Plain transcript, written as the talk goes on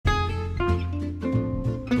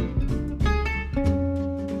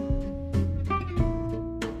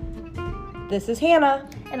This is Hannah.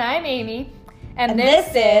 And I'm Amy. And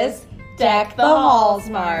this is Deck the Halls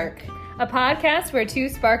Mark, a podcast where two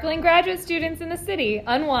sparkling graduate students in the city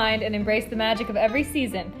unwind and embrace the magic of every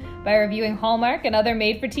season by reviewing Hallmark and other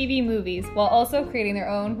made-for-TV movies while also creating their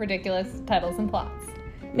own ridiculous titles and plots.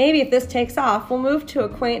 Maybe if this takes off, we'll move to a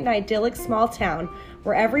quaint and idyllic small town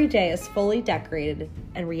where every day is fully decorated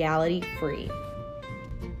and reality-free.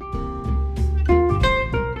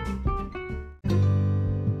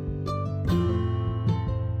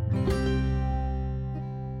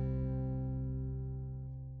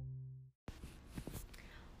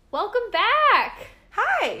 Welcome back!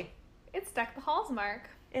 Hi! It's Deck the Halls Mark.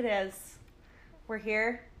 It is. We're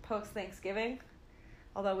here post-Thanksgiving,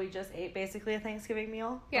 although we just ate basically a Thanksgiving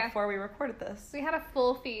meal before we recorded this. We had a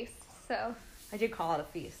full feast, so... I did call it a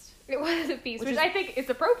feast. It was a feast, which I think is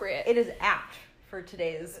appropriate. It is apt for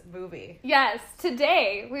today's movie. Yes,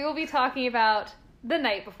 today we will be talking about The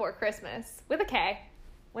Night Before Christmas, with a K.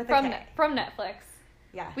 From Netflix.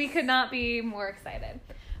 Yes. We could not be more excited.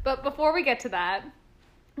 But before we get to that,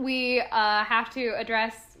 we have to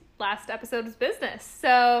address last episode's business.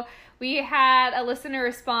 So we had a listener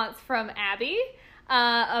response from Abby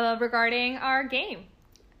regarding our game.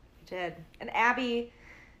 We did. And Abby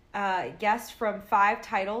guessed from 5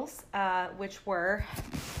 titles, which were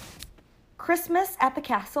Christmas at the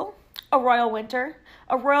Castle, A Royal Winter,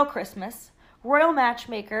 A Royal Christmas, Royal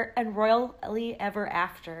Matchmaker, and Royally Ever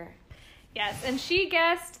After. Yes, and she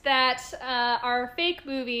guessed that our fake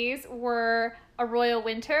movies were A Royal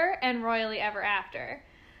Winter and Royally Ever After.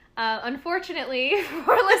 Unfortunately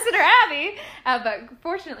for listener Abby, but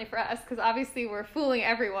fortunately for us, because obviously we're fooling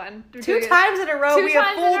everyone. Two times in a row we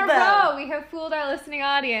have fooled them. We have fooled our listening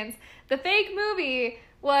audience. The fake movie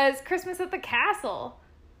was Christmas at the Castle.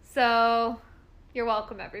 So, you're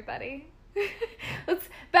welcome, everybody.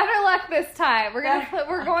 Better luck this time.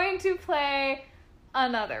 We're going to play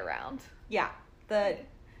another round. Yeah.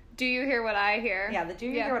 Do You Hear What I Hear? Yeah, the Do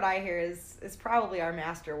You Hear What I Hear is probably our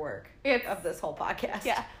masterwork of this whole podcast.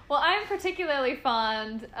 Yeah. Well, I'm particularly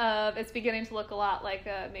fond of It's beginning to look a lot like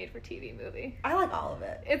a made-for-TV movie. I like all of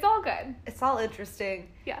it. It's all good. It's all interesting.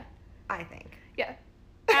 Yeah. I think. Yeah.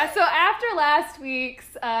 So after last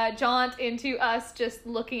week's jaunt into us just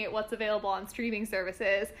looking at what's available on streaming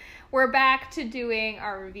services, we're back to doing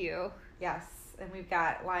our review. Yes. And we've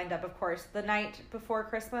got lined up, of course, The Night Before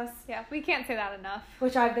Christmas. Yeah, we can't say that enough.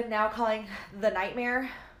 Which I've been now calling The Nightmare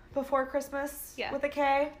Before Christmas with a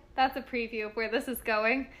K. That's a preview of where this is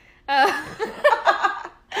going. And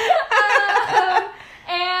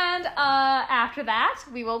after that,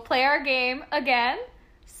 we will play our game again.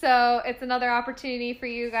 So it's another opportunity for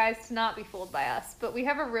you guys to not be fooled by us. But we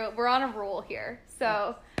have we're on a roll here.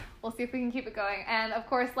 So we'll see if we can keep it going. And of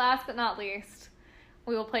course, last but not least,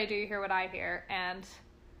 we will play Do You Hear What I Hear, and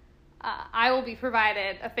I will be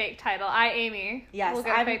provided a fake title. Amy, yes, will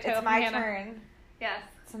get a fake title. It's my turn. Yes,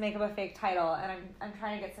 to make up a fake title, and I'm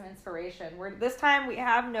trying to get some inspiration. This time we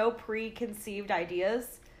have no preconceived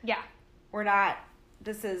ideas. Yeah, we're not.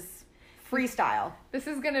 This is freestyle. This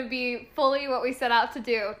is gonna be fully what we set out to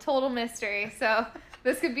do. Total mystery. So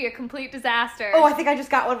this could be a complete disaster. Oh, I think I just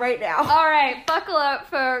got one right now. All right, buckle up,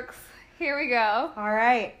 folks. Here we go. All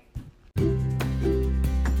right.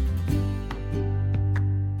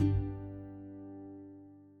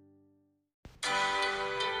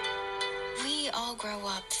 Grow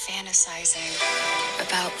up fantasizing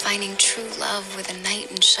about finding true love with a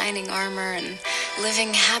knight in shining armor and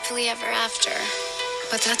living happily ever after.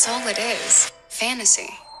 But that's all it is.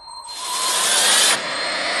 Fantasy.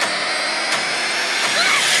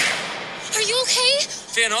 Are you okay?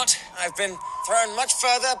 Fear not. I've been thrown much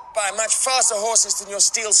further by much faster horses than your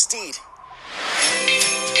steel steed.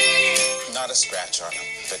 Not a scratch on him,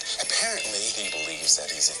 but apparently he believes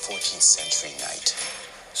that he's a 14th century knight.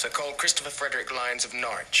 So-called Christopher Frederick Lyons of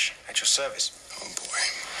Norwich, at your service. Oh, boy.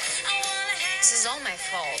 This is all my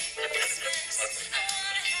fault.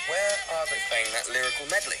 Where are they playing that lyrical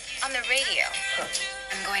medley? On the radio. Huh.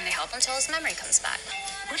 I'm going to help until his memory comes back.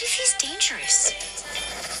 What if he's dangerous?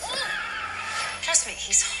 Trust me,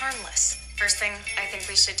 he's harmless. First thing I think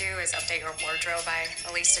we should do is update your wardrobe by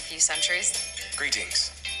at least a few centuries.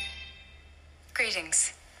 Greetings.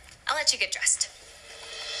 Greetings. I'll let you get dressed.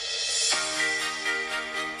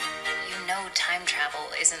 Time travel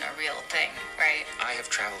isn't a real thing, right? I have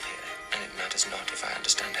traveled here, and it matters not if I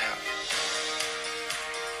understand how.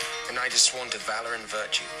 The knight is sworn to valor and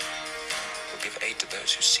virtue, will give aid to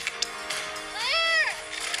those who seek it. Claire!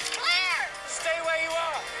 Claire! Stay where you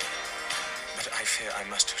are! But I fear I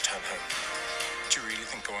must return home. Do you really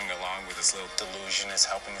think going along with this little delusion is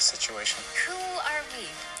helping the situation? Who are we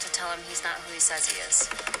to tell him he's not who he says he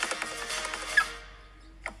is?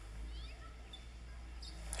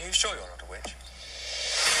 Are you sure you're not a witch?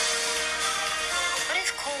 What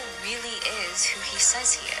if Cole really is who he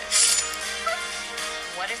says he is?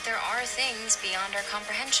 What if there are things beyond our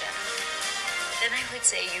comprehension? Then I would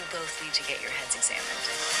say you both need to get your heads examined.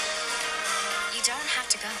 You don't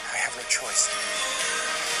have to go. I have no choice.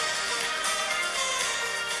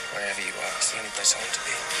 Wherever you are, it's the only place I want to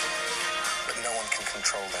be. But no one can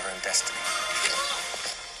control their own destiny.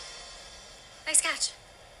 Nice catch.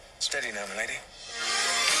 Steady now, my lady.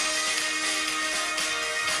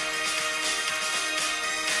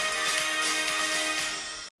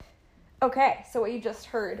 Okay, so what you just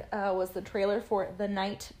heard was the trailer for The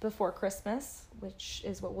Night Before Christmas, which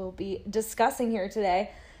is what we'll be discussing here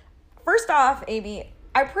today. First off, Amy,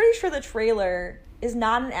 I'm pretty sure the trailer is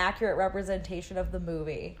not an accurate representation of the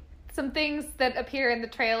movie. Some things that appear in the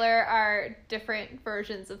trailer are different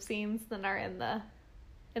versions of scenes than are in the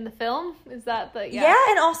film. Is that the Yeah,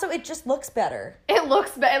 and also it just looks better. It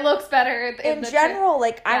looks better In general,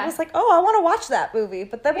 I was like, oh, I want to watch that movie.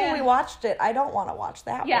 But then when Yeah. we watched it, I don't want to watch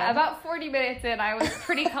that Yeah, one. about 40 minutes in, I was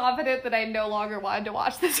pretty confident that I no longer wanted to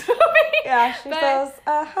watch this movie. Yeah, she But- says,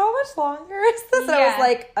 how much longer is this? And I was Yeah.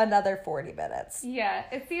 like, another 40 minutes. Yeah,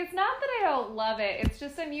 it's not that I don't love it. It's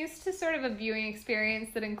just I'm used to sort of a viewing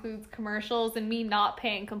experience that includes commercials and me not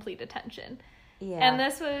paying complete attention. Yeah. And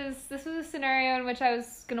this was a scenario in which I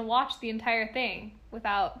was gonna watch the entire thing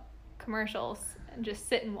without commercials and just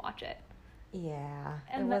sit and watch it. Yeah,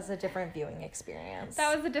 And it was a different viewing experience.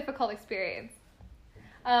 That was a difficult experience.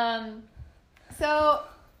 So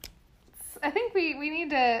I think we need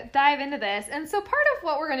to dive into this. And so part of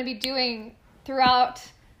what we're going to be doing throughout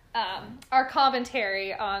our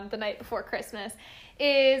commentary on The Night Before Christmas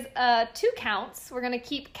is 2 counts. We're going to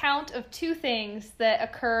keep count of 2 things that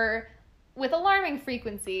occur with alarming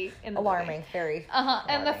frequency in the alarming, movie. very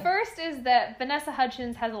And the alarming. first is that Vanessa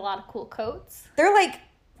Hudgens has a lot of cool coats. They're like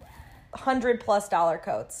 $100+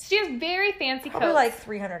 coats. She has very fancy Probably coats.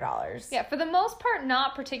 like $300. Yeah, for the most part,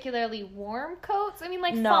 not particularly warm coats. I mean,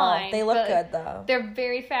 like, No, fine. they look but good though. They're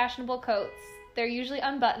very fashionable coats. They're usually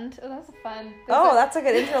unbuttoned. Oh, that's fun. That's a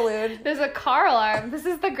good interlude. There's a car alarm. This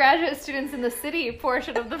is the graduate students in the city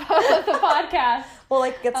portion of the podcast. We'll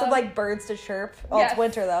like get some like birds to chirp. Oh, yes. it's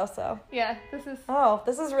winter though, so. Yeah, this is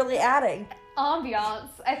This is really adding. ambiance.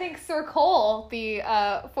 I think Sir Cole, the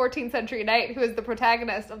 14th century knight who is the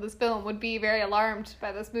protagonist of this film, would be very alarmed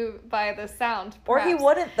by this by this sound. Or he perhaps.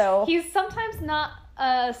 wouldn't though. He's sometimes not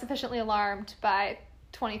sufficiently alarmed by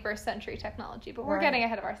 21st century technology, but we're Right. getting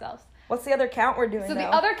ahead of ourselves. What's the other count we're doing So though? the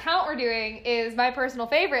other count we're doing is my personal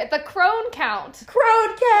favorite, the crone count.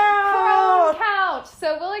 Crone Crone count! count.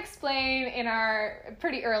 So we'll explain in our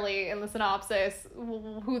pretty early in the synopsis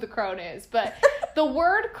who the crone is, but the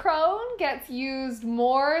word crone gets used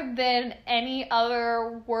more than any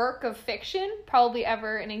other work of fiction probably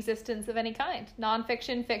ever in existence of any kind.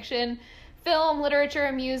 Nonfiction, fiction, film,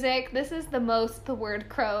 literature, music. This is the most the word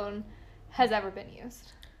crone has ever been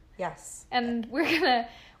used. Yes. And we're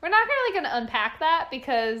not really gonna unpack that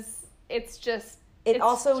because it's just It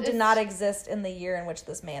also did it's- not exist in the year in which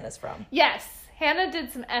this man is from. Yes, Hannah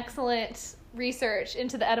did some excellent research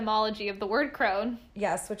into the etymology of the word crone,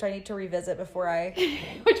 Yes, which I need to revisit before I...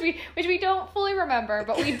 which we don't fully remember,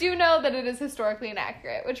 but we do know that it is historically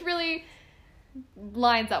inaccurate, which really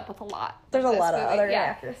lines up with a lot. There's a this lot of movie. other Yeah.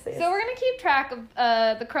 inaccuracies. So we're gonna keep track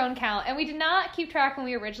of the crone count, and we did not keep track when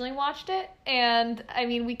we originally watched it. And I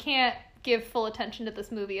mean, we can't give full attention to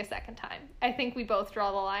this movie a second time. I think we both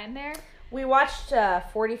draw the line there. We watched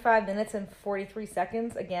 45 minutes and 43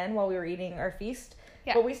 seconds again while we were eating our feast.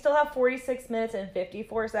 Yeah. But we still have 46 minutes and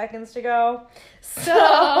 54 seconds to go.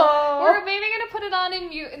 So we're maybe going to put it on in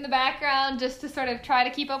mute in the background just to sort of try to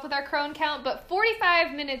keep up with our crone count. But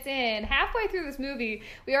 45 minutes in, halfway through this movie,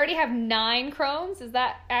 we already have 9 crones. Is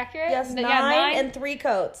that accurate? Yes, Yeah, 9 and 3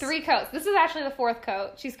 coats. 3 coats. This is actually the 4th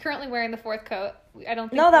coat. She's currently wearing the 4th coat. I don't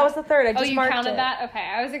think No, that was the 3rd. I just you marked counted it. that? Okay.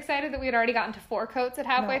 I was excited that we had already gotten to 4 coats at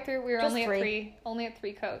halfway No, through. We were just only 3. at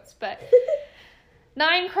 3 coats, but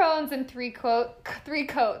 9 crones and 3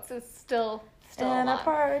 coats is still a And a lot.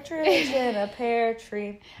 partridge in a pear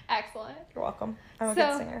tree. Excellent. You're welcome. I'm a So-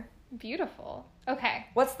 good singer. Beautiful. Okay.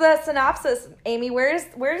 What's the synopsis, Amy? Where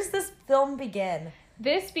does this film begin?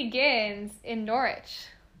 This begins in Norwich.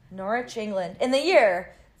 Norwich, England, in the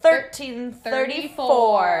year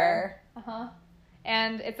 1334. Uh-huh.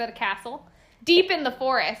 And it's at a castle. Deep in the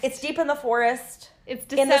forest. It's deep in the forest, It's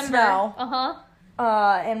in December. the snow. Uh-huh.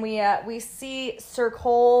 And we see Sir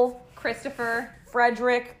Cole, Christopher.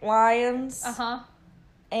 Frederick Lyons, Uh-huh.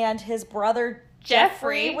 and his brother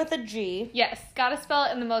Jeffrey. with a G. Yes, gotta spell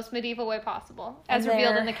it in the most medieval way possible, as And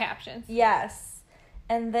revealed they're- in the captions. Yes.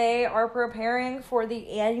 And they are preparing for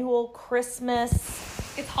the annual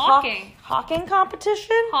Christmas It's hawking. hawking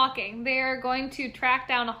competition. Hawking. They're going to track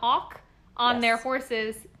down a hawk on Yes. their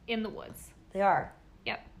horses in the woods. They are.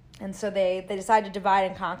 Yep. And so they decide to divide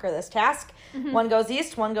and conquer this task. Mm-hmm. One goes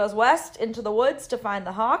east, one goes west into the woods to find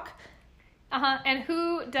the hawk. And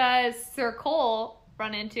who does Sir Cole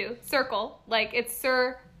run into? Circle. Like, it's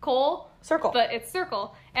Sir Cole, Circle. but it's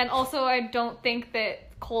Circle. And also, I don't think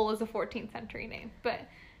that Cole is a 14th century name. But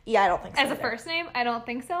Yeah, I don't think so. as a either. first name, I don't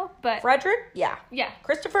think so. But Frederick? Yeah. yeah.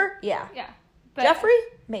 Christopher? Yeah. Yeah. But, Jeffrey?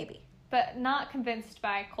 Maybe. But not convinced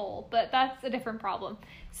by Cole. But that's a different problem.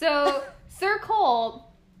 So, Sir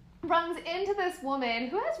Cole runs into this woman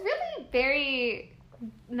who has really very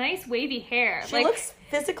nice wavy hair. She looks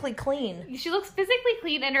physically clean. She looks physically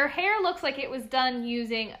clean, and her hair looks like it was done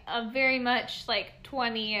using a very much like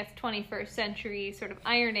 20th, 21st century sort of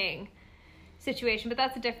ironing situation. But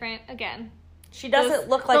that's a different, again. She doesn't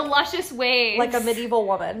look the like luscious waves. a medieval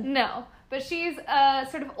woman. No, but she's a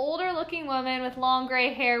sort of older looking woman with long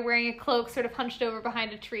gray hair, wearing a cloak, sort of hunched over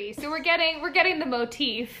behind a tree. So we're getting the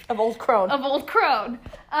motif Of old crone. of old crone,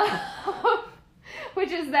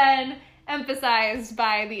 which is then emphasized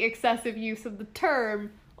by the excessive use of the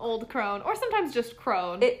term old crone, or sometimes just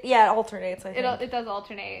crone. It alternates, I think. It does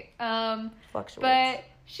alternate. Fluctuates. But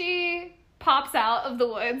she pops out of the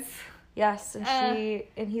woods. Yes, and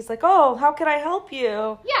he's like, "Oh, how can I help you?"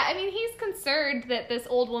 Yeah, I mean, he's concerned that this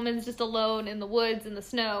old woman's just alone in the woods in the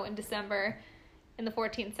snow in December in the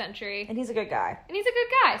 14th century. And he's a good guy. And he's a good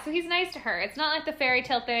guy, so he's nice to her. It's not like the fairy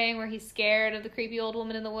tale thing where he's scared of the creepy old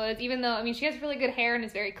woman in the woods, even though, I mean, she has really good hair and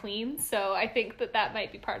is very clean, so I think that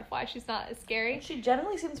might be part of why she's not as scary. She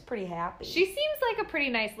generally seems pretty happy. She seems like a pretty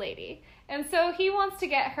nice lady. And so he wants to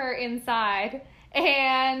get her inside,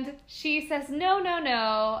 and she says, no,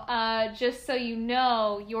 just so you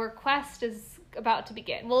know, your quest is about to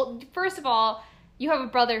begin. Well, first of all, you have a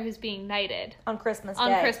brother who's being knighted on Christmas Day.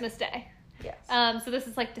 on Christmas Day. Yes. So this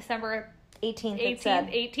is like December 18th.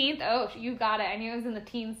 18th. Oh, you got it. I knew it was in the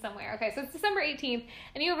teens somewhere. Okay, so it's December 18th,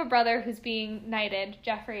 and you have a brother who's being knighted,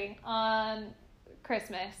 Jeffrey, on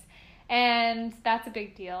Christmas. And that's a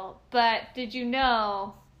big deal. But did you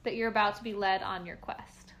know that you're about to be led on your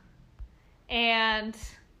quest? And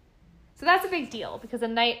so that's a big deal, because a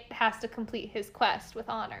knight has to complete his quest with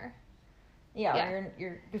honor. Yeah.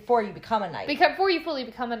 You're before you become a knight. Before you fully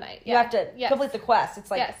become a knight. You have to complete the quest.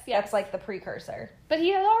 It's like Yes. that's like the precursor. But he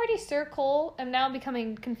had already Sir Cole. I'm now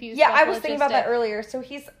becoming confused. Yeah, about I the was thinking about that logistics.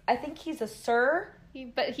 earlier. So I think he's a sir,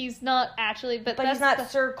 But he's not actually. But but he's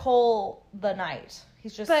not Sir Cole the knight.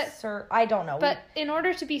 He's just But- Sir. I don't know. But in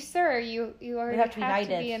order to be Sir, you already have to be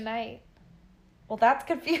knighted. be a knight. Well, that's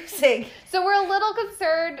confusing. So we're a little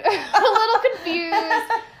concerned, a little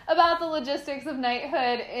confused about the logistics of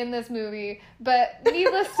knighthood in this movie. But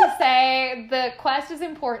needless to say, the quest is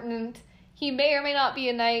important. He may or may not be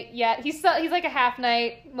a knight yet. He's like a half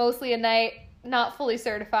knight, mostly a knight, not fully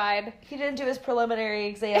certified. He didn't do his preliminary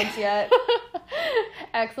exams yet.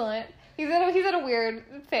 Excellent. He's in a weird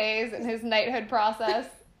phase in his knighthood process.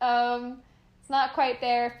 It's not quite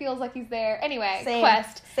there. Feels like he's there. Anyway,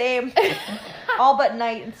 quest. Same. All but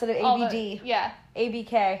knight instead of All ABD. but- yeah.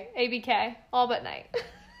 ABK. ABK. All but knight.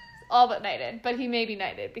 All but knighted. But he may be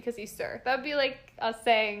knighted because he's Sir. That would be like us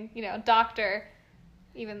saying, doctor,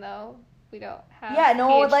 even though we don't have Yeah, no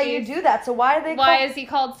one would let PhDs. you do that. So why do they Why call... is he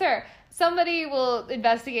called Sir? Somebody will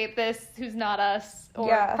investigate this who's not us, or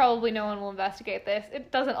Yeah. probably no one will investigate this.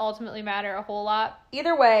 It doesn't ultimately matter a whole lot.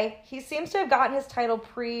 Either way, he seems to have gotten his title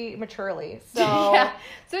prematurely. So, Yeah.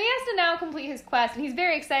 So he has to now complete his quest, and he's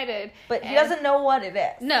very excited. But he And- doesn't know what it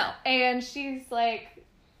is. No, and she's like,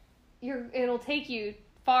 it'll take you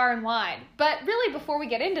far and wide. But really, before we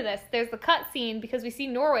get into this, there's the cut scene, because we see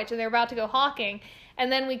Norwich and they're about to go hawking,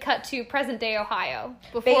 and then we cut to present day Ohio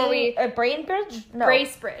before Brainbridge? No.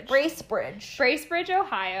 Bracebridge, Bracebridge,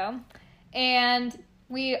 Ohio, and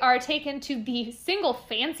we are taken to the single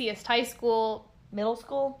fanciest high school. middle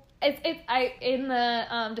school. In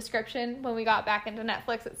the description when we got back into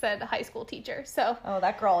Netflix, it said high school teacher. So Oh,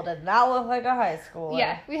 that girl did not look like a high schooler.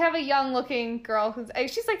 yeah, we have a young looking girl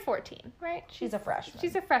she's like 14, right? She's a freshman.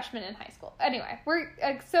 She's a freshman in high school. Anyway, we're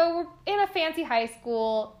in a fancy high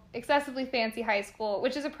school, excessively fancy high school,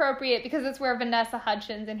 which is appropriate because it's where Vanessa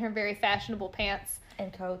Hudgens in her very fashionable pants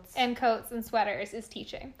and coats. and coats and sweaters is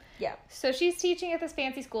teaching. Yeah. So she's teaching at this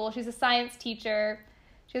fancy school. She's a science teacher.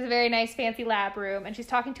 She has a very nice fancy lab room, and she's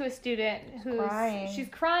talking to a student crying. She's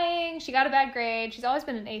crying. She got a bad grade. She's always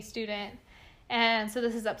been an A student, and so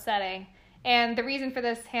this is upsetting. And the reason for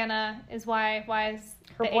this, Hannah, is why is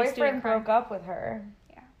Her the A boyfriend student crying? broke up with her.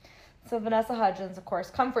 Yeah. So Vanessa Hudgens, of course,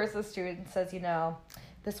 comforts the student and says,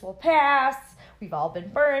 this will pass. We've all been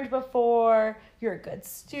burned before. You're a good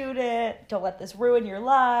student. Don't let this ruin your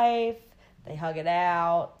life. They hug it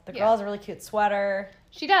out. The girl has a really cute sweater.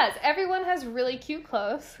 She does. Everyone has really cute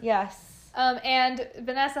clothes. Yes. And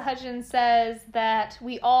Vanessa Hudgens says that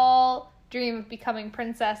we all dream of becoming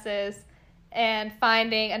princesses and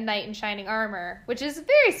finding a knight in shining armor, which is a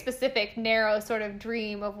very specific, narrow sort of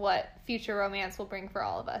dream of what future romance will bring for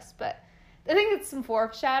all of us. But I think it's some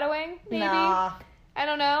foreshadowing, maybe. Nah. I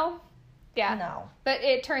don't know. Yeah. No. But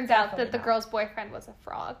it turns out Definitely that the not. girl's boyfriend was a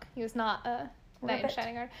frog. He was not a knight in Ribbit.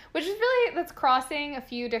 shining armor, which is really, that's crossing a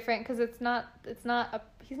few different, because he's not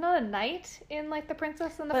a knight in like the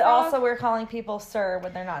Princess and the But Frog. also we're calling people sir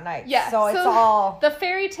when they're not knights. Yeah, So it's all... the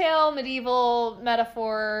fairy tale medieval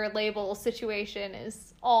metaphor label situation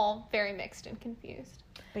is all very mixed and confused.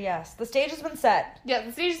 But yes, the stage has been set. Yeah,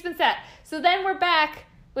 the stage has been set. So then we're back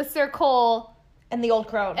with Sir Cole And the old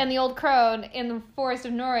crone. and the old crone in the forest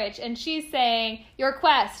of Norwich, and she's saying, your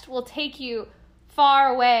quest will take you far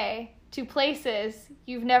away to places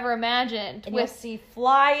you've never imagined, and you'll with see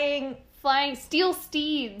flying steel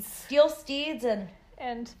steeds steel steeds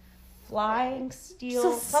and flying steel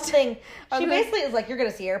So something. Are She they- basically is like, you're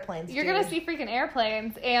going to see airplanes, You're dude. gonna see freaking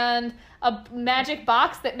airplanes and a magic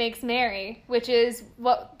box that makes merry, which is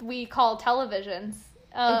what we call televisions.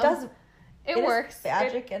 It does. It is works.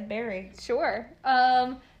 Magic and berry. Sure.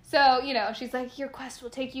 So, she's like, your quest will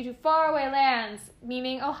take you to faraway lands,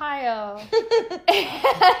 meaning Ohio.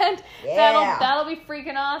 And Yeah. that'll be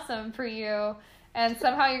freaking awesome for you. And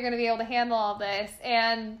somehow you're going to be able to handle all this.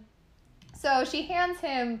 And so she hands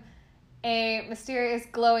him a mysterious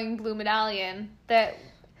glowing blue medallion that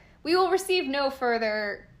we will receive no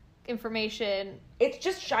further information. It's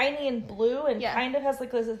just shiny and blue and Yeah. kind of has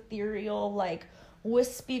like this ethereal, like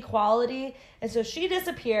wispy quality. And so she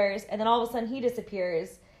disappears, and then all of a sudden he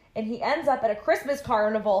disappears, and he ends up at a Christmas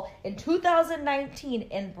carnival in 2019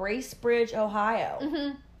 in Bracebridge, Ohio.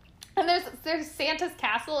 Mm-hmm. And there's Santa's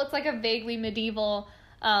castle. It's like a vaguely medieval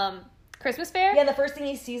Christmas fair. Yeah, the first thing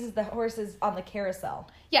he sees is the horses on the carousel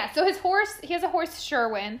Yeah, so he has a horse,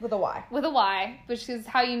 Sherwin, with a Y. with a Y, which is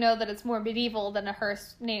how you know that it's more medieval than a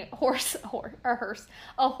horse named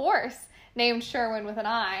Sherwin with an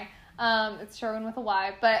I. It's Sherwin with a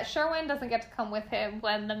Y, but Sherwin doesn't get to come with him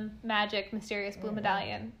when the magic, mysterious blue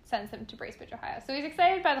medallion sends him to Bracebridge, Ohio. So he's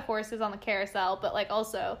excited by the horses on the carousel, but like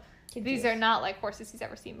also these are not like horses he's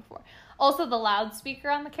ever seen before. Also, the loudspeaker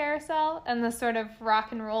on the carousel and the sort of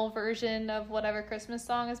rock and roll version of whatever Christmas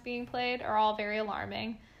song is being played are all very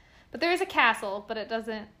alarming. But there is a castle, but it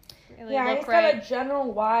doesn't really Yeah, look he's right. got a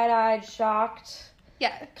general wide-eyed, shocked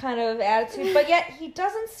Yeah. kind of attitude, but yet he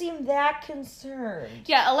doesn't seem that concerned.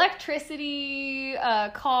 Yeah, electricity,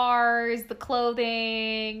 cars, the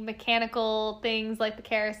clothing, mechanical things like the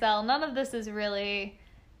carousel. None of this is really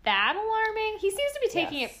that alarming. He seems to be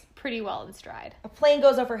taking Yes. it pretty well in stride. A plane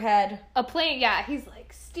goes overhead. A plane, yeah, he's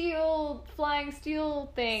like flying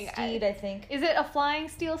steel thing. Steed, I think. Is it a flying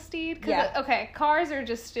steel steed? 'Cause Yeah. Okay, cars are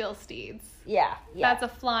just steel steeds. Yeah. That's a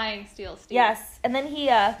flying steel steed. Yes, and then he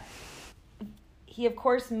of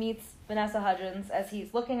course meets Vanessa Hudgens as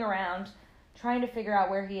he's looking around, trying to figure out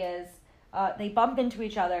where he is. They bump into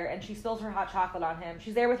each other, and she spills her hot chocolate on him.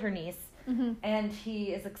 She's there with her niece, and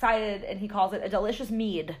he is excited, and he calls it a delicious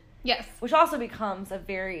mead, Yes. which also becomes a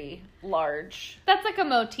very large... That's like a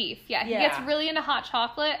motif. Yeah, he Yeah. gets really into hot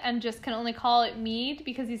chocolate and just can only call it mead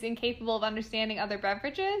because he's incapable of understanding other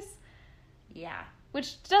beverages, Yeah.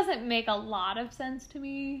 which doesn't make a lot of sense to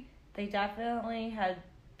me. They definitely had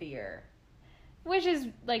beer. Which is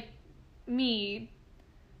like mead.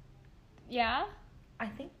 Yeah? I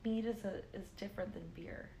think mead is different than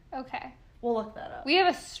beer. Okay. We'll look that up. We have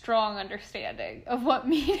a strong understanding of what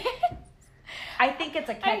mead is. I think it's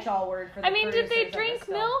a catch-all word for the I mean, did they producers of drink this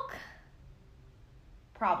film. milk?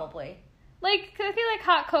 Probably. Like, 'cause I feel like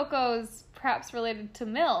hot cocoa's perhaps related to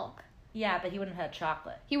milk. Yeah, but he wouldn't have had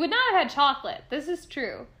chocolate. He would not have had chocolate. This is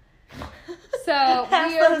true. So Ask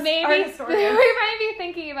we are our maybe historians. we might be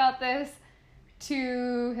thinking about this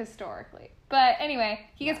too historically. But anyway,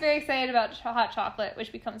 he gets very excited about hot chocolate,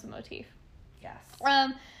 which becomes a motif. Yes.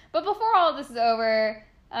 But before all of this is over,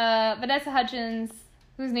 Vanessa Hudgens,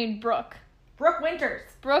 who's named Brooke Brooke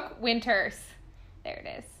Winters. there it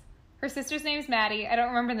is. Her sister's name is Maddie. I don't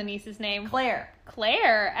remember the niece's name. Claire.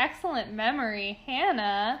 Excellent memory.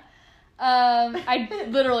 Hannah. I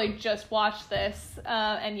literally just watched this,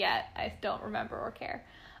 and yet I don't remember or care.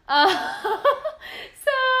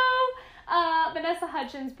 Vanessa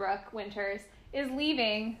Hudgens Brooke Winters is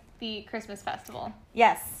leaving the Christmas festival.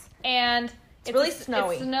 Yes. And it's really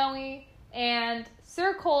snowy. It's snowy, and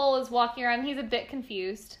Sir Cole is walking around. He's a bit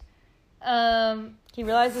confused. He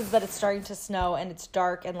realizes that it's starting to snow, and it's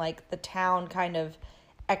dark, and, like, the town kind of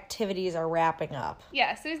activities are wrapping up.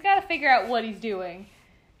 Yeah, so he's got to figure out what he's doing.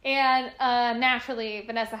 And naturally,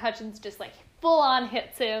 Vanessa Hudgens just, like, full-on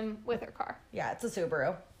hits him with her car. Yeah, it's a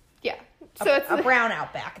Subaru. Yeah. So it's a brown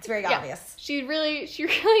Outback. It's very obvious. She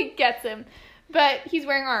really gets him. But he's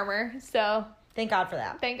wearing armor, so... Thank God for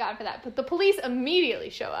that. Thank God for that. But the police immediately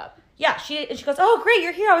show up. Yeah, she goes, oh, great,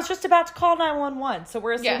 you're here. I was just about to call 911. So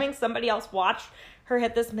we're assuming somebody else watched her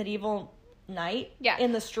hit this medieval knight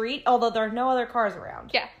in the street, although there are no other cars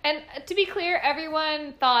around. Yeah, and to be clear,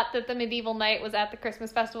 everyone thought that the medieval knight was at the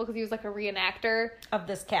Christmas festival because he was like a reenactor of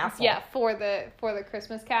this castle. Yeah, for the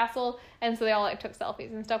Christmas castle, and so they all like took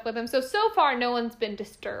selfies and stuff with him. So far, no one's been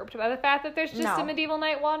disturbed by the fact that there's just a medieval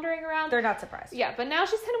knight wandering around. They're not surprised. Yeah, but now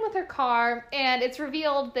she's hit him with her car, and it's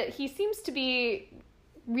revealed that he seems to be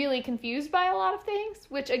really confused by a lot of things,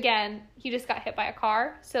 which again, he just got hit by a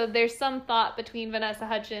car. So there's some thought between Vanessa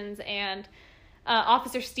Hudgens and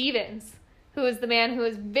Officer Stevens, who is the man who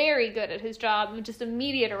is very good at his job, just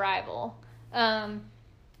immediate arrival.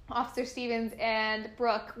 Officer Stevens and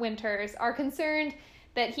Brooke Winters are concerned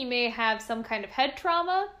that he may have some kind of head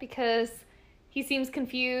trauma because he seems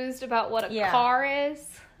confused about what a car is.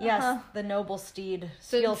 Yes, the noble steed,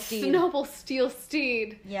 steel steed. The noble steel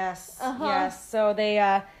steed. Yes, yes. So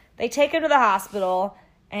they take him to the hospital,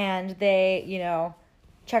 and they,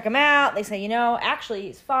 check him out. They say, actually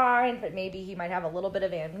he's fine, but maybe he might have a little bit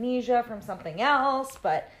of amnesia from something else,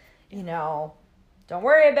 but, don't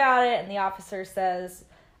worry about it. And the officer says,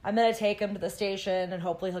 I'm going to take him to the station, and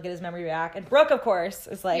hopefully he'll get his memory back. And Brooke, of course,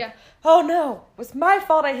 is like, oh no, it was my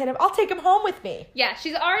fault I hit him. I'll take him home with me. Yeah,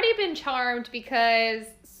 she's already been charmed because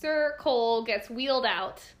Sir Cole gets wheeled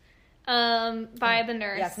out by the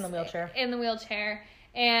nurse. Yes, in the wheelchair. In the wheelchair.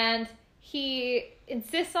 And he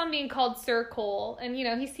insists on being called Sir Cole. And,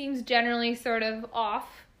 he seems generally sort of off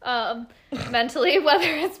mentally, whether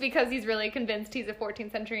it's because he's really convinced he's a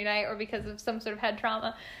 14th century knight or because of some sort of head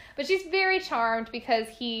trauma. But she's very charmed because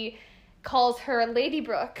he calls her Lady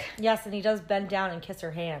Brooke. Yes, and he does bend down and kiss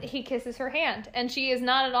her hand. He kisses her hand. And she is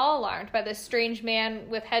not at all alarmed by this strange man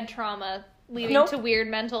with head trauma leading to weird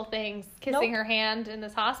mental things, kissing her hand in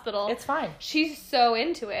this hospital. It's fine. She's so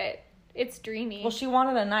into it. It's dreamy. Well, she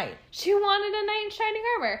wanted a knight. She wanted a knight in shining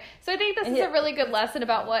armor. So I think this is a really good lesson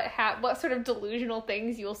about what sort of delusional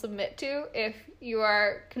things you will submit to if you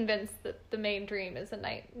are convinced that the main dream is a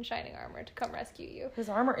knight in shining armor to come rescue you. His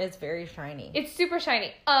armor is very shiny. It's super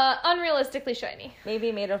shiny. Unrealistically shiny.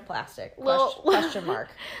 Maybe made of plastic. Question mark.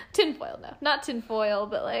 Tinfoil, no. Not tinfoil,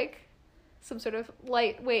 but like some sort of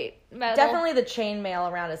lightweight metal. Definitely the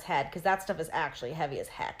chainmail around his head, because that stuff is actually heavy as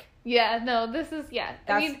heck. Yeah, no, this is,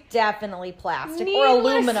 That's definitely plastic or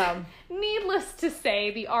aluminum. Needless to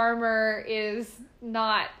say, the armor is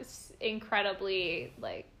not incredibly,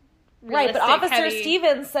 right, but Officer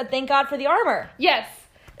Stevens said, thank God for the armor. Yes.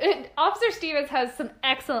 Officer Stevens has some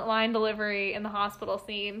excellent line delivery in the hospital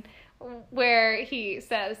scene where he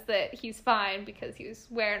says that he's fine because he was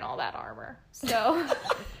wearing all that armor. So...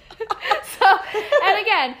 and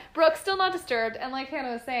again, Brooke's still not disturbed, and like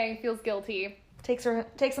Hannah was saying, feels guilty. Takes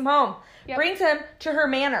him home. Yep. Brings him to her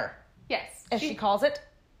manor. Yes. As she calls it.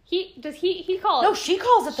 He calls it. No, she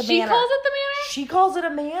calls it the manor. She calls it the manor? She calls it a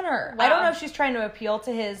manor. Wow. I don't know if she's trying to appeal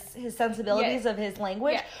to his sensibilities of his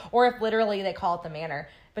language, or if literally they call it the manor.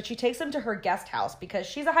 But she takes him to her guest house because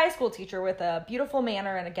she's a high school teacher with a beautiful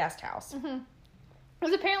manor and a guest house. Mm-hmm.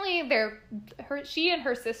 Because apparently she and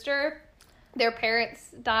her sister, their parents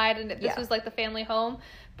died, and this was like the family home.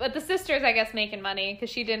 But the sister's, I guess, making money because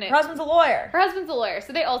she didn't. Her husband's a lawyer.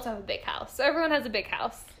 So they also have a big house. So everyone has a big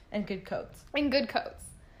house. And good coats.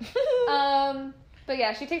 But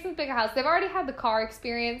yeah, she takes him to the big house. They've already had the car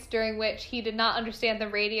experience during which he did not understand the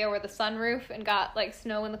radio or the sunroof and got like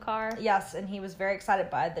snow in the car. Yes, and he was very excited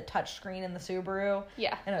by the touch screen in the Subaru.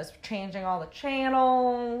 Yeah. And it was changing all the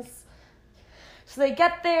channels. So they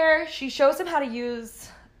get there. She shows him how to use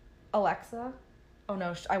Alexa. Oh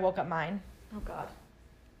no, I woke up mine. Oh God.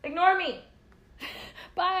 Ignore me.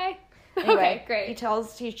 Bye. Anyway, okay, great.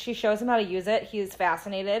 She shows him how to use it. He's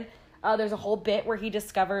fascinated. There's a whole bit where he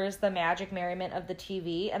discovers the magic merriment of the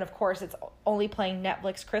TV. And of course, it's only playing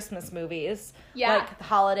Netflix Christmas movies. Yeah. Like The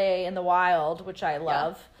Holiday in the Wild, which I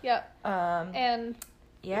love. Yep. And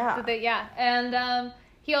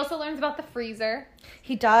he also learns about the freezer.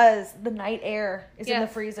 He does. The night air is in the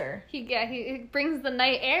freezer. He brings the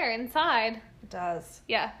night air inside. It does.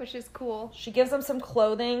 Yeah, which is cool. She gives him some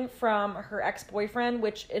clothing from her ex-boyfriend,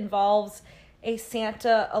 which involves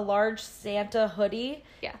a large Santa hoodie.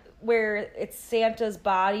 Yeah. Where it's Santa's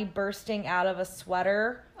body bursting out of a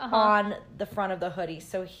sweater on the front of the hoodie.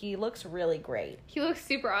 So he looks really great. He looks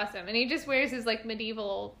super awesome. And he just wears his, like,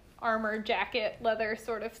 medieval armor jacket, leather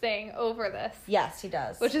sort of thing over this. Yes, he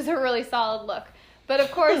does. Which is a really solid look. But,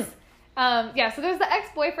 of course, so there's the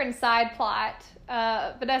ex-boyfriend side plot.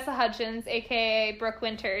 Vanessa Hudgens, a.k.a. Brooke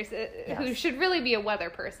Winters, who should really be a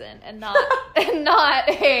weather person and not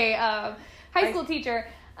a high school teacher.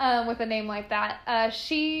 With a name like that.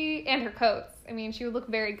 She and her coats. I mean, she would look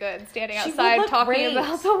very good standing outside talking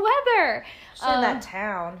about the weather. She's in that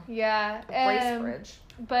town. Yeah. Bracebridge.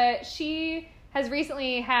 But she has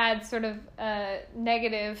recently had sort of a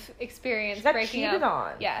negative experience she got breaking cheated up.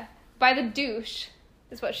 on. Yeah. By the douche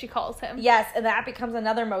is what she calls him. Yes, and that becomes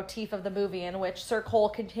another motif of the movie in which Sir Cole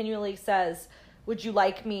continually says, would you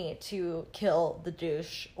like me to kill the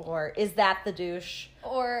douche? Or is that the douche?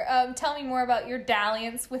 Or tell me more about your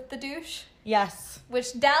dalliance with the douche. Yes.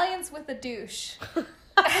 Which dalliance with the douche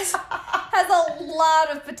has a lot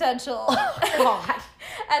of potential. Oh, God.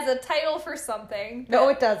 As a title for something. No,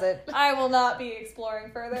 it doesn't. I will not be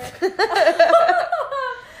exploring further.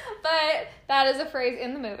 But that is a phrase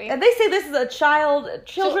in the movie. And they say this is a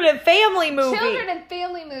children and family movie. Children and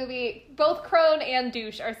family movie. Both crone and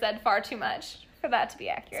douche are said far too much for that to be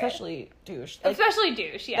accurate. Especially douche. Especially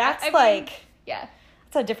douche, yeah. That's I mean, yeah.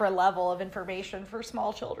 It's a different level of information for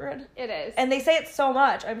small children. It is. And they say it so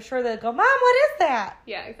much. I'm sure they'll go, Mom, what is that?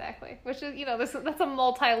 Yeah, exactly. Which is, that's a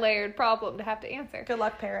multi-layered problem to have to answer. Good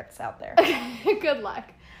luck, parents out there. Good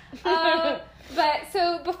luck. But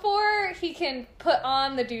so before he can put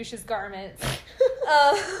on the douche's garments,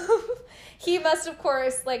 he must, of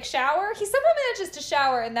course, like, shower. He somehow manages to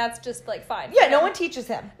shower, and that's just, like, fine. Yeah, no one teaches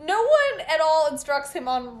him. No one at all instructs him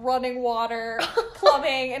on running water,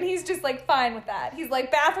 plumbing, and he's just, like, fine with that. He's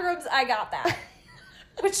like, bathrooms, I got that.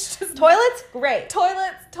 Which just... Toilets? Great.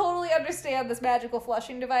 Toilets, totally understand this magical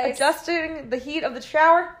flushing device. Adjusting the heat of the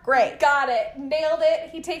shower? Great. Got it. Nailed it.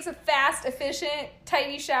 He takes a fast, efficient,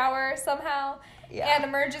 tidy shower somehow. Yeah. And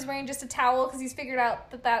emerges wearing just a towel because he's figured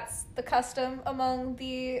out that that's the custom among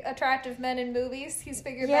the attractive men in movies. He's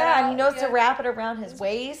figured that out. Yeah, and he knows to wrap it around his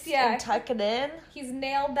waist and tuck it in. He's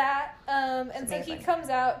nailed that. And amazing. So he comes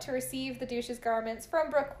out to receive the douche's garments from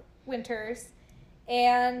Brooke Winters.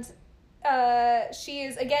 And she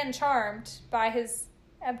is, again, charmed by his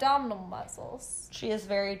abdominal muscles. She is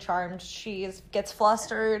very charmed. She gets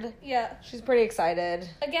flustered. Yeah. She's pretty excited.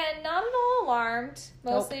 Again, not at all alarmed.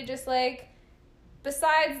 Mostly just like...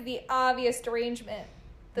 Besides the obvious derangement,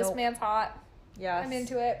 this man's hot. Yes. I'm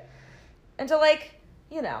into it. And to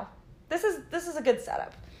this is a good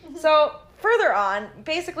setup. So further on,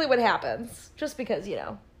 basically what happens, just because,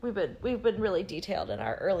 we've been really detailed in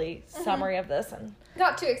our early summary of this and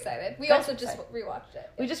not too excited. We also just rewatched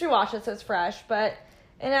it. We just rewatched it, so it's fresh. But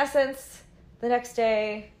in essence, the next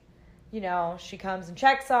day, she comes and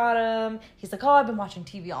checks on him. He's like, oh, I've been watching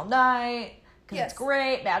TV all night. Yes. It's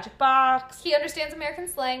great, magic box. He understands American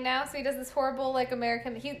slang now, so he does this horrible, like,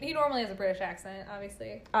 American... He normally has a British accent,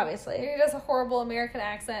 obviously. He does a horrible American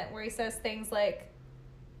accent where he says things like,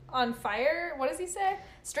 on fire? What does he say?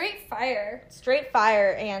 Straight fire. Straight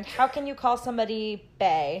fire, and how can you call somebody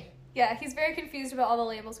bae? Yeah, he's very confused about all the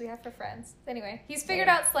labels we have for friends. Anyway, he's figured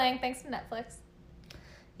out slang thanks to Netflix.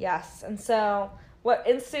 Yes, and so what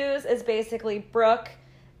ensues is basically Brooke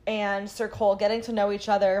and Sir Cole getting to know each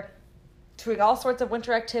other, doing all sorts of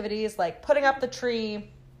winter activities like putting up the tree.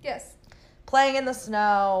 Yes. Playing in the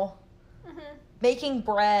snow. Mm-hmm. Making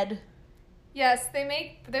bread. Yes,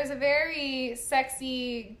 there's a very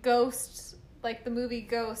sexy ghost, like the movie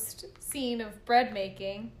Ghost scene of bread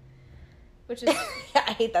making, which is... Yeah,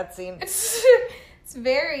 I hate that scene. It's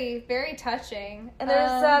very, very touching. And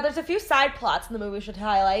there's a few side plots in the movie we should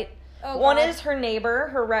highlight. Oh, one is her neighbor,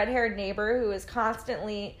 her red-haired neighbor, who is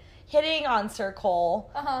constantly... hitting on Sir Cole,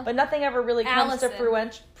 but nothing ever really comes to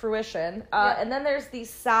fruition. And then there's the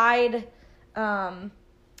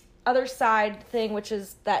other side thing, which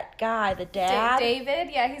is that guy, the dad. David?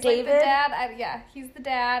 Yeah, he's like the dad. He's the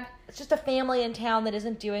dad. It's just a family in town that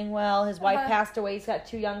isn't doing well. His wife passed away. He's got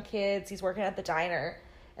 2 young kids. He's working at the diner.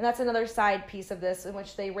 And that's another side piece of this in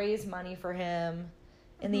which they raise money for him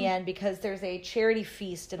in the end because there's a charity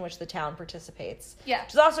feast in which the town participates. Yeah.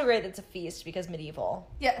 Which is also great that it's a feast because medieval.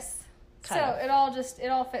 Yes. It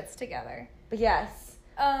all fits together. But yes.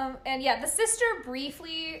 And yeah,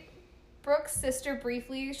 Brooke's sister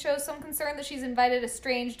briefly shows some concern that she's invited a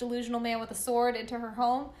strange delusional man with a sword into her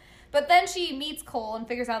home. But then she meets Cole and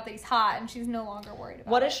figures out that he's hot and she's no longer worried about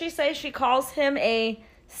it. What does she say? She calls him a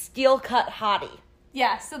steel-cut hottie.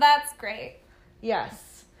 Yeah, so that's great.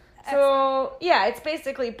 Yes. So, yeah, it's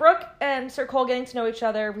basically Brooke and Sir Cole getting to know each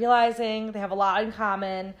other, realizing they have a lot in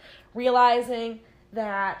common, realizing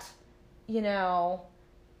that,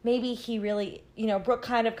 maybe he really, Brooke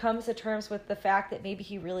kind of comes to terms with the fact that maybe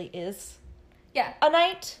he really is a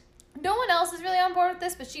knight. No one else is really on board with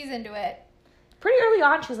this, but she's into it. Pretty early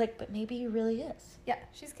on, she's like, but maybe he really is. Yeah,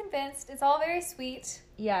 she's convinced. It's all very sweet.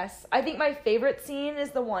 Yes. I think my favorite scene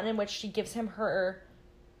is the one in which she gives him her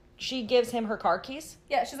car keys.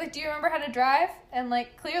 Yeah, she's like, do you remember how to drive? And,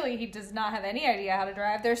 clearly he does not have any idea how to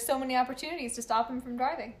drive. There's so many opportunities to stop him from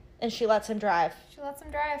driving. And she lets him drive. She lets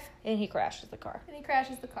him drive. And he crashes the car.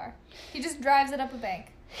 He just drives it up a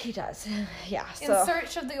bank. He does. Yeah. In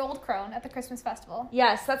search of the old crone at the Christmas festival.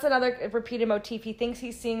 Yes, that's another repeated motif. He thinks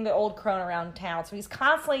he's seeing the old crone around town. So he's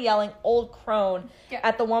constantly yelling old crone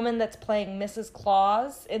at the woman that's playing Mrs.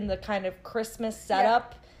 Claus in the kind of Christmas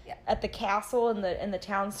setup at the castle in the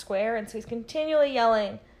town square. And so he's continually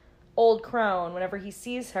yelling old crone whenever he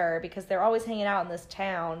sees her because they're always hanging out in this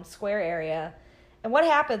town square area. And what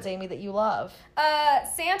happens, Amy, that you love?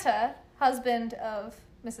 Santa, husband of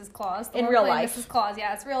Mrs. Claus. In real life. Mrs. Claus,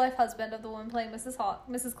 yeah. It's real life husband of the woman playing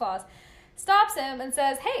Mrs. Claus. Stops him and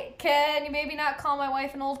says, hey, can you maybe not call my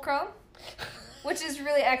wife an old crone? Which is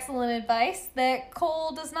really excellent advice that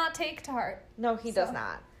Cole does not take to heart. No, he does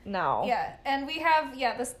not. No. Yeah, and we have,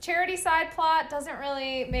 this charity side plot doesn't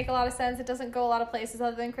really make a lot of sense. It doesn't go a lot of places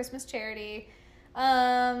other than Christmas charity.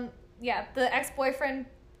 The ex-boyfriend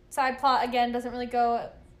side plot, again, doesn't really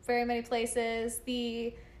go very many places.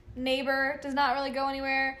 The neighbor does not really go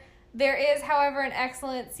anywhere. There is, however, an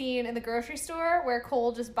excellent scene in the grocery store where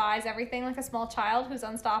Cole just buys everything like a small child who's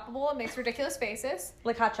unstoppable and makes ridiculous faces.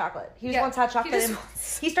 Like hot chocolate. He just wants hot chocolate.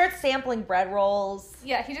 He starts sampling bread rolls.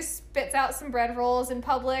 Yeah, he just spits out some bread rolls in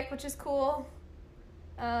public, which is cool.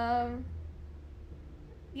 So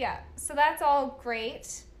that's all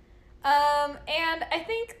great. And I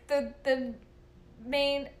think the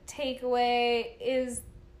main takeaway is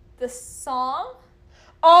the song.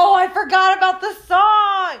 Oh, I forgot about the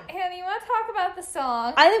song! Hannah, you want to talk about the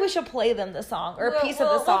song? I think we should play them the song, or a piece of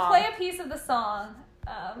the song. We'll play a piece of the song.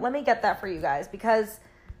 Let me get that for you guys, because...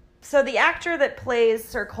 So the actor that plays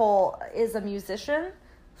Sir Cole is a musician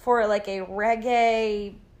for, a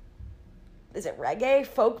reggae... Is it reggae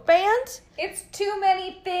folk band? It's too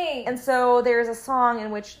many things. And so there's a song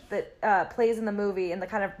in which that plays in the movie in the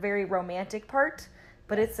kind of very romantic part,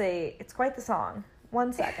 but it's quite the song.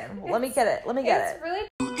 1 second. Let me get it. Really.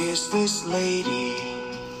 Who is this lady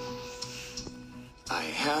I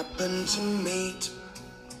happen to meet?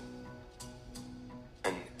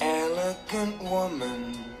 An elegant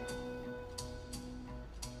woman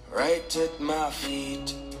right at my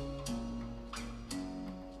feet.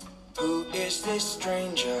 Who is this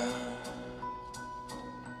stranger?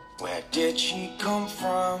 Where did she come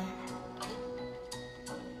from?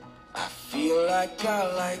 I feel like I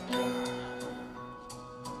like her.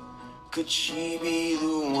 Could she be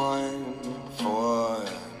the one for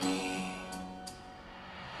me?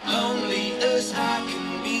 Lonely as I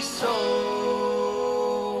can be so.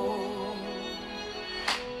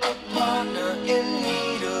 A partner in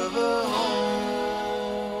need of a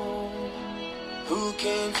home. Who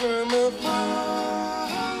came from afar.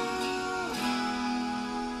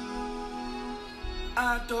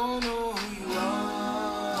 I don't know who you are.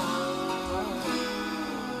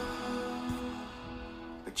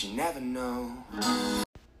 But you never know.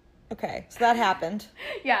 Okay, so that happened.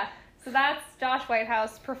 Yeah, so that's Josh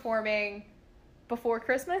Whitehouse performing Before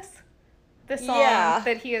Christmas, the song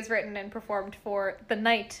that he has written and performed for The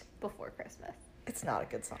Night Before Christmas. It's not a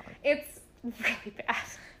good song. It's really bad.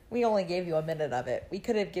 We only gave you a minute of it. We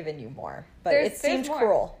could have given you more, but it seemed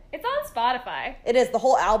cruel. It's on Spotify. It is. The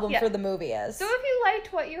whole album for the movie is. So if you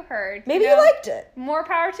liked what you heard... Maybe you liked it. More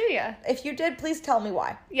power to you. If you did, please tell me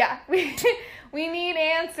why. Yeah, we need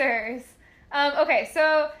answers. Okay,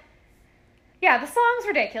 so... Yeah, the song's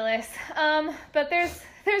ridiculous. But there's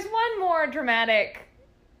one more dramatic,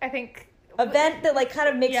 I think... event that kind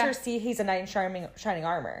of makes her see he's a knight in shining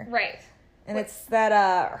armor. Right. And it's that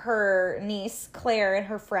her niece, Claire, and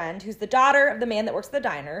her friend, who's the daughter of the man that works at the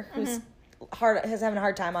diner, who's having a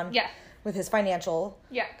hard time with his financial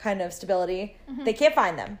kind of stability. Mm-hmm. They can't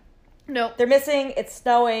find them. Nope. They're missing, it's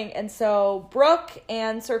snowing, and so Brooke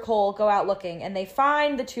and Sir Cole go out looking, and they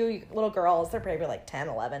find the two little girls. They're probably 10,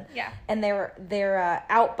 11. Yeah. And they're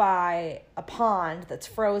out by a pond that's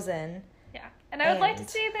frozen. Yeah. And I would like to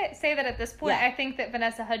say that at this point, Yeah. I think that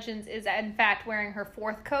Vanessa Hudgens is in fact wearing her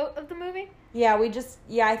 4th coat of the movie. Yeah,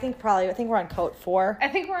 I think we're on coat 4. I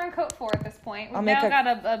think we're on coat 4 at this point. We've I'll now make got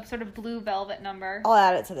a sort of blue velvet number. I'll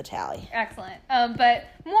add it to the tally. Excellent. But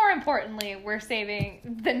more importantly, we're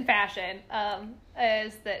saving than fashion,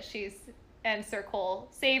 is that and Sir Cole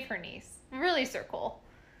save her niece. Really, Sir Cole.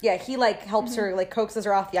 Yeah, he, like, helps her, like, coaxes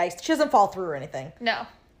her off the ice. She doesn't fall through or anything. No,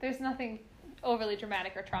 there's nothing overly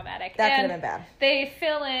dramatic or traumatic. That could have been bad. They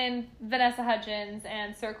fill in, Vanessa Hudgens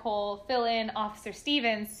and Sir Cole fill in Officer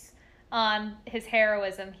Stevens on his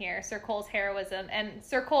heroism here, Sir Cole's heroism. And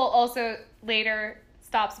Sir Cole also later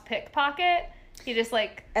stops a pickpocket. He just,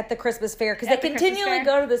 like... At the Christmas fair, because they continually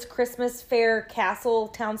go to this Christmas fair castle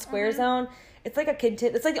town square zone. It's like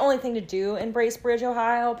it's like the only thing to do in Bracebridge,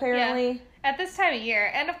 Ohio, apparently. Yeah. At this time of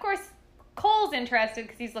year. And, of course, Cole's interested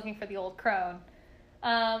because he's looking for the old crone.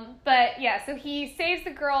 But yeah, so he saves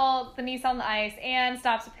the niece on the ice, and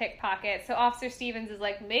stops a pickpocket. So Officer Stevens is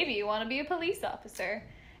like, maybe you want to be a police officer.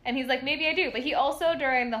 And he's like, maybe I do. But he also,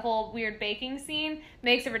 during the whole weird baking scene,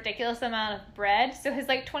 makes a ridiculous amount of bread. So his,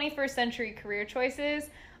 like, 21st century career choices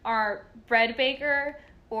are bread baker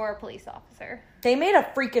or police officer. They made a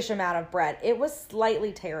freakish amount of bread. It was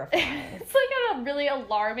slightly terrifying. It's like a really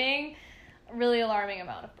alarming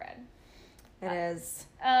amount of bread. It is.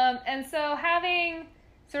 And so having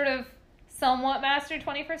sort of somewhat mastered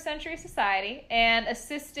 21st century society and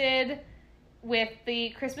assisted with the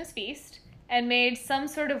Christmas feast and made some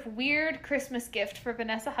sort of weird Christmas gift for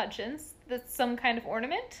Vanessa Hudgens that's some kind of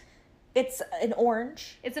ornament. It's an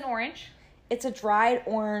orange. It's an orange. It's a dried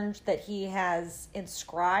orange that he has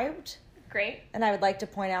inscribed. Great. And I would like to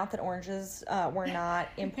point out that oranges were not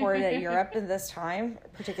imported at Europe at this time,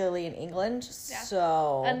 particularly in England. Yeah.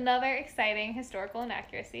 So another exciting historical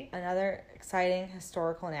inaccuracy.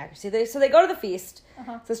 So they go to the feast.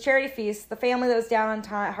 So it's charity feast. The family that was down on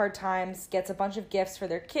hard times gets a bunch of gifts for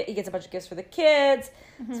their kid. He gets a bunch of gifts for the kids.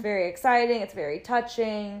 It's very exciting. It's very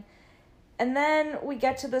touching. And then we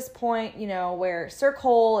get to this point, where Sir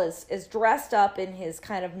Cole is dressed up in his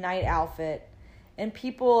kind of night outfit. And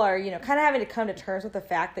people are, kind of having to come to terms with the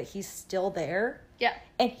fact that he's still there. Yeah.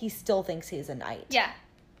 And he still thinks he's a knight. Yeah.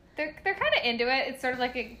 They're kind of into it. It's sort of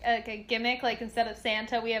like a gimmick. Like, instead of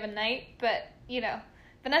Santa, we have a knight. But,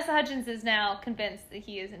 Vanessa Hudgens is now convinced that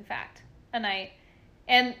he is, in fact, a knight.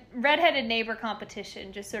 And redheaded neighbor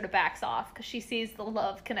competition just sort of backs off because she sees the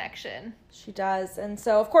love connection. She does. And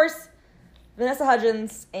so, of course, Vanessa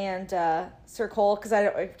Hudgens and Sir Cole, because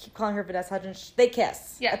I keep calling her Vanessa Hudgens, they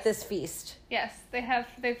kiss at this feast. Yes, they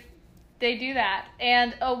do that.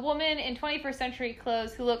 And a woman in 21st century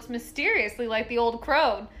clothes who looks mysteriously like the old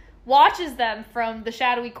crone watches them from the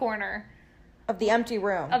shadowy corner of the empty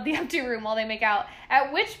room while they make out.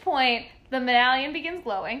 At which point, the medallion begins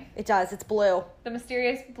glowing. It does. It's blue. The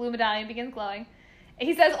mysterious blue medallion begins glowing.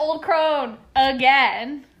 He says, "Old crone,"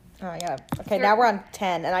 again. Oh, my God. Okay, now we're on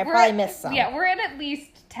 10, and I probably missed some. Yeah, we're at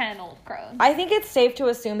least 10 old crones. I think it's safe to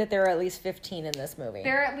assume that there are at least 15 in this movie.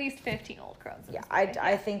 There are at least 15 old crones in this movie.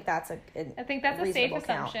 I think that's a safe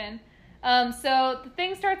assumption. So the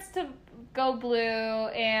thing starts to go blue,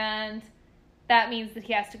 and that means that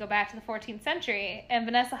he has to go back to the 14th century. And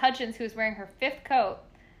Vanessa Hudgens, who is wearing her 5th coat,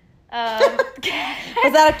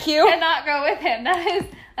 was that a cue? Cannot go with him. That is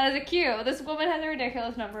a cue. This woman has a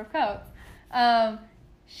ridiculous number of coats.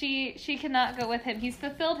 She cannot go with him. He's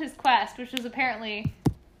fulfilled his quest, which was apparently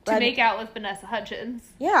to make out with Vanessa Hudgens.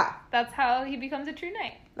 Yeah. That's how he becomes a true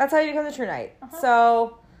knight. That's how he becomes a true knight.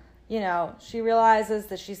 So, she realizes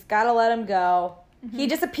that she's got to let him go. Mm-hmm. He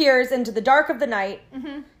disappears into the dark of the night,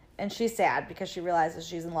 and she's sad because she realizes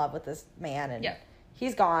she's in love with this man, and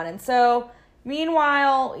he's gone. And so,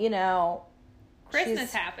 meanwhile,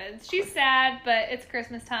 Christmas happens. She's sad, but it's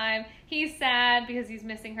Christmas time. He's sad because he's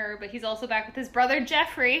missing her, but he's also back with his brother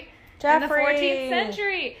Geoffrey in the 14th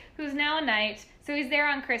century, who's now a knight. So he's there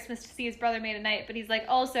on Christmas to see his brother made a knight, but he's like,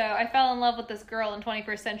 also, I fell in love with this girl in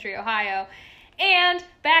 21st century Ohio. And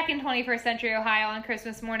back in 21st century Ohio on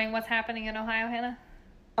Christmas morning, what's happening in Ohio, Hannah?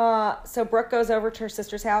 So Brooke goes over to her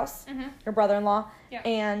sister's house, her brother-in-law,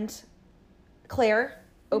 and Claire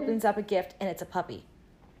opens up a gift, and it's a puppy.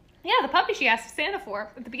 Yeah, the puppy she asked Santa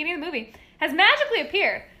for at the beginning of the movie has magically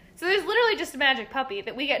appeared. So there's literally just a magic puppy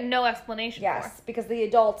that we get no explanation for. Yes, because the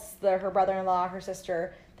adults, her brother-in-law, her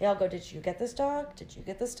sister, they all go, "Did you get this dog? Did you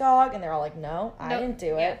get this dog?" And they're all like, "No, I didn't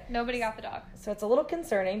do it." Nobody got the dog. So it's a little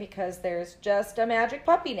concerning because there's just a magic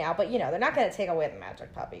puppy now. But, they're not going to take away the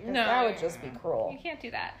magic puppy because that would just be cruel. You can't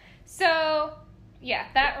do that. So Yeah,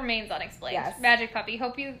 that remains unexplained. Yes. Magic puppy.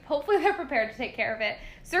 Hopefully they're prepared to take care of it.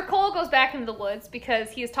 Sir Cole goes back into the woods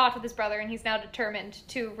because he has talked with his brother and he's now determined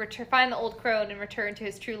to find the old crone and return to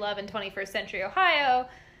his true love in 21st century Ohio.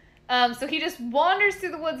 So he just wanders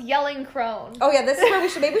through the woods yelling crone. Oh yeah, this is where we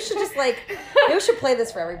should maybe we should play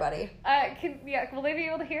this for everybody. Will they be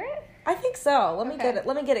able to hear it? I think so. Let me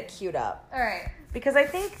Okay. get it queued up. All right. Because I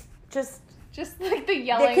think just like the the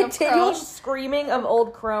yelling of continual crone. screaming of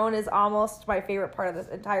Old Crone is almost my favorite part of this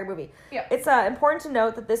entire movie. Yep. It's important to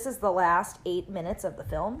note that this is the last 8 minutes of the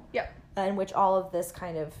film. Yep. In which all of this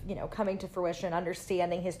kind of, coming to fruition,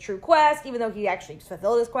 understanding his true quest, even though he actually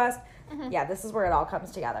fulfilled his quest. Mm-hmm. Yeah, this is where it all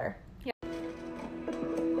comes together.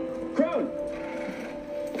 Crone!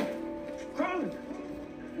 Crone!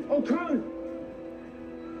 Oh, Crone!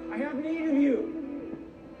 I have need of you.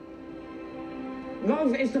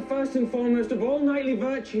 Love is the first and foremost of all knightly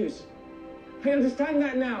virtues. I understand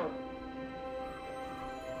that now.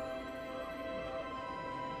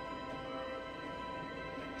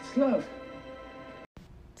 It's love.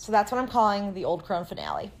 So that's what I'm calling the Old Crone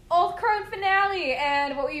finale. Old Crone finale,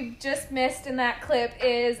 and what we've just missed in that clip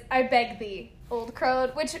is I Beg Thee, Old Crone,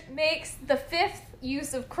 which makes the 5th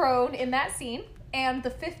use of crone in that scene, and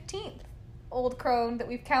the 15th Old Crone that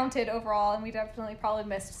we've counted overall, and we definitely probably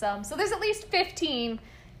missed some. So there's at least 15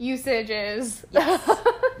 usages. Yes.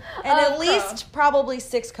 And at least probably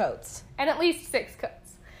 6 coats. And at least 6 coats.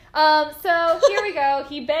 So here we go.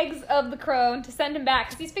 He begs of the crone to send him back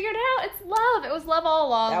because he's figured it out. It's love. It was love all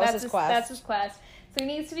along. That was his quest. That's his quest. So he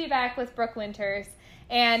needs to be back with Brooke Winters.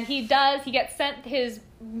 And he does. He gets sent his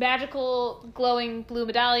magical glowing blue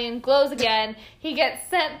medallion, glows again. He gets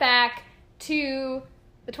sent back to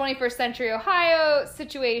the 21st century Ohio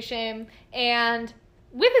situation and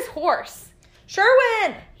with his horse.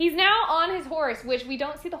 Sherwin! He's now on his horse, which we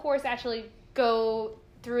don't see the horse actually go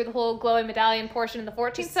through the whole glowing medallion portion in the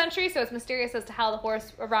 14th century, so it's mysterious as to how the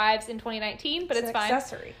horse arrives in 2019, but it's fine.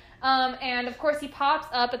 Accessory. And of course, he pops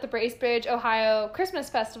up at the Bracebridge, Ohio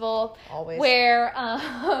Christmas Festival, Always. where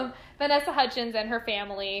Vanessa Hudgens and her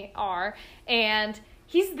family are, and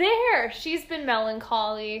he's there. She's been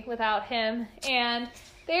melancholy without him, and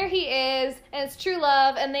there he is, and it's true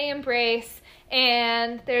love, and they embrace.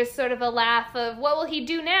 And there's sort of a laugh of, what will he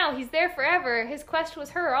do now? He's there forever. His quest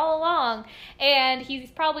was her all along. And he's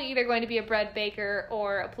probably either going to be a bread baker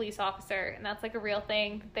or a police officer. And that's like a real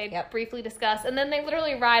thing they briefly discuss. And then they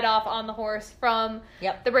literally ride off on the horse from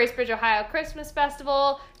the Bracebridge, Ohio Christmas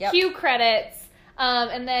Festival. Cue credits.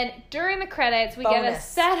 And then during the credits, we get a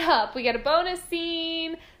setup. We get a bonus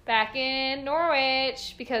scene back in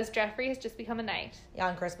Norwich because Jeffrey has just become a knight. Yeah,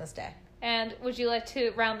 on Christmas Day. And would you like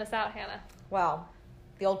to round this out, Hannah? Well,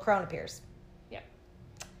 the Old Crone appears. Yep.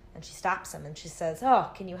 And she stops him and she says,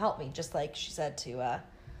 "Oh, can you help me?" Just like she said to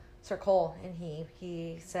Sir Cole. And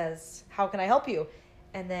he says, "How can I help you?"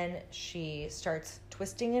 And then she starts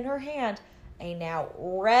twisting in her hand a now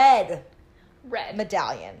red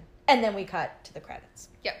medallion. And then we cut to the credits.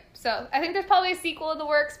 Yep. So I think there's probably a sequel in the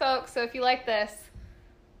works, folks. So if you like this,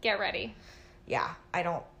 get ready. Yeah, I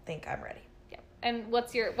don't think I'm ready. And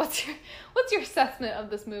what's your assessment of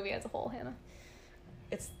this movie as a whole, Hannah?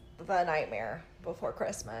 It's the Nightmare Before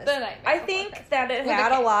Christmas. The Nightmare I Before think Christmas. that it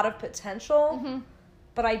had a lot of potential,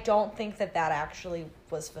 but I don't think that actually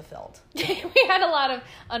was fulfilled. We had a lot of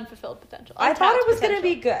unfulfilled potential. I thought it was going to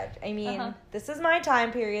be good. I mean, this is my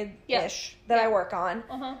time period-ish that I work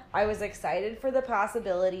on. I was excited for the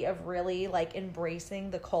possibility of really like embracing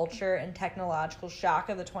the culture and technological shock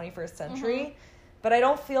of the 21st century. But I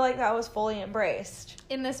don't feel like that was fully embraced.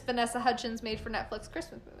 In this Vanessa Hudgens made-for-Netflix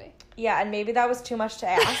Christmas movie. Yeah, and maybe that was too much to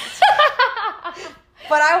ask.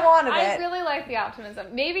 But I wanted it. I really like the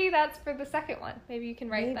optimism. Maybe that's for the second one. Maybe you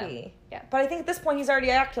can write them. Yeah. But I think at this point he's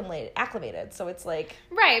already acclimated, so it's like...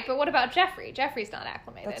 Right, but what about Jeffrey? Jeffrey's not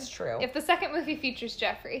acclimated. That's true. If the second movie features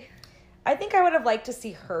Jeffrey... I think I would have liked to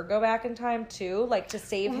see her go back in time too, like to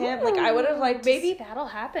save him. Like I would have liked. Maybe that'll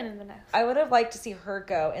happen in the next. I would have liked to see her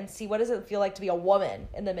go and see what does it feel like to be a woman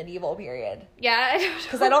in the medieval period. Yeah,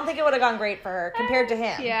 because I don't think it would have gone great for her compared to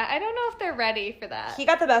him. Yeah, I don't know if they're ready for that. He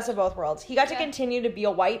got the best of both worlds. He got to continue to be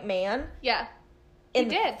a white man. Yeah. In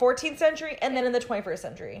the 14th century and then in the 21st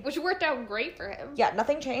century. Which worked out great for him. Yeah,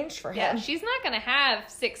 nothing changed for him. Yeah, she's not going to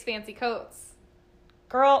have 6 fancy coats.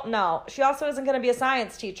 Girl, no. She also isn't going to be a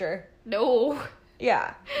science teacher. No.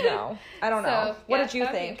 Yeah, no. I don't know. What did you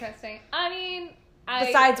think? Interesting. I mean,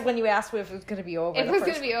 besides when you asked if it was going to be over. If it was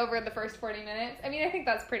going to be over in the first 40 minutes. I mean, I think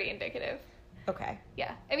that's pretty indicative. Okay.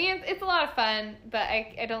 Yeah. I mean, it's a lot of fun, but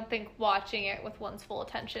I don't think watching it with one's full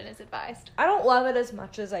attention is advised. I don't love it as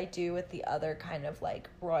much as I do with the other kind of like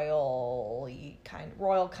royal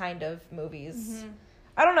kind of movies.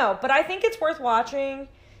 I don't know, but I think it's worth watching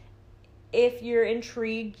if you're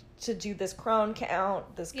intrigued to do this crown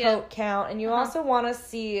count, this coat count, and you also want to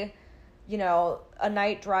see, you know, a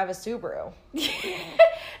knight drive a Subaru.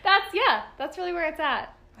 That's really where it's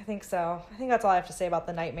at. I think so. I think that's all I have to say about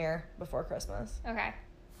The Nightmare Before Christmas. Okay.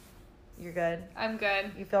 You're good? I'm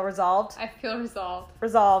good. You feel resolved? I feel resolved.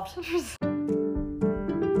 Resolved.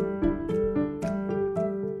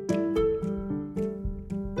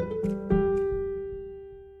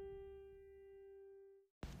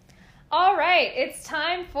 All right, it's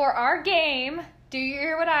time for our game. Do you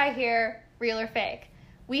hear what I hear? Real or fake?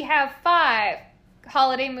 We have 5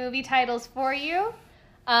 holiday movie titles for you.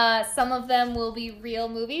 Some of them will be real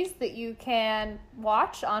movies that you can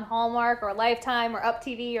watch on Hallmark or Lifetime or Up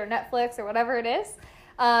TV or Netflix or whatever it is.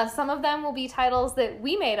 Some of them will be titles that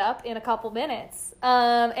we made up in a couple minutes.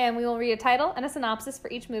 And we will read a title and a synopsis for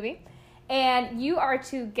each movie. And you are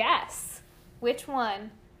to guess which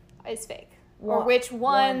one is fake. Or which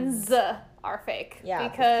ones are fake. Yeah,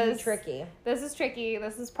 because this is tricky. This is tricky.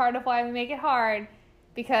 This is part of why we make it hard.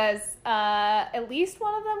 Because at least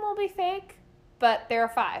one of them will be fake. But there are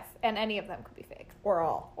 5, and any of them could be fake. Or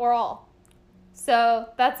all. Or all. So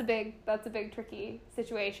that's a big tricky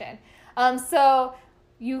situation. So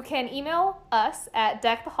you can email us at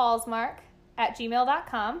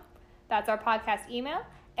deckthehallsmark@gmail.com. That's our podcast email.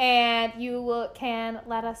 And you can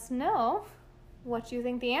let us know what you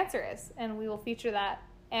think the answer is. And we will feature that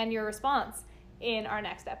and your response in our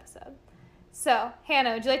next episode. So,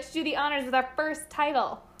 Hannah, would you like to do the honors with our first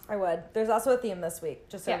title? I would. There's also a theme this week,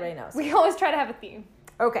 just so everybody knows. We always try to have a theme.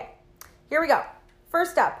 Okay, here we go.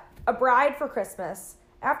 First up, A Bride for Christmas.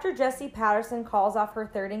 After Jessie Patterson calls off her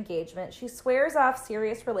 3rd engagement, she swears off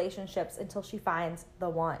serious relationships until she finds the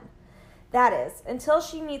one. That is, until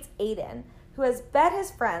she meets Aiden, who has bet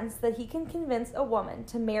his friends that he can convince a woman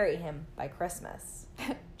to marry him by Christmas.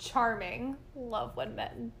 Charming. Love when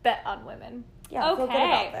men bet on women. Yeah, I feel good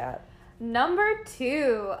about that. Number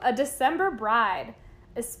 2, A December Bride.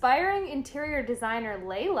 Aspiring interior designer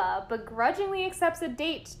Layla begrudgingly accepts a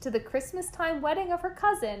date to the Christmas-time wedding of her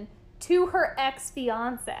cousin to her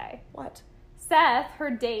ex-fiancé. What? Seth,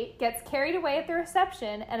 her date, gets carried away at the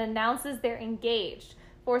reception and announces they're engaged,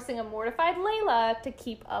 forcing a mortified Layla to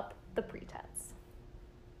keep up the pretense.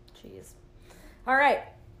 Jeez. All right.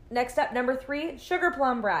 Next up, number 3, Sugar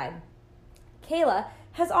Plum Bride. Kayla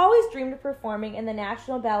has always dreamed of performing in the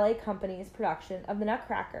National Ballet Company's production of The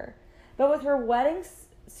Nutcracker. But with her wedding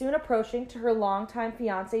soon approaching to her longtime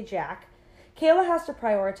fiancé, Jack, Kayla has to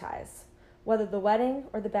prioritize whether the wedding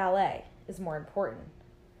or the ballet is more important.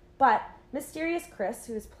 But mysterious Chris,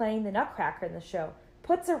 who is playing the Nutcracker in the show,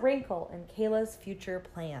 puts a wrinkle in Kayla's future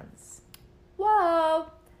plans.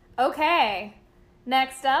 Whoa. Okay.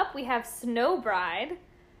 Next up, we have Snow Bride.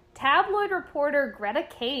 Tabloid reporter Greta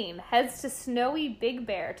Kane heads to snowy Big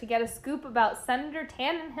Bear to get a scoop about Senator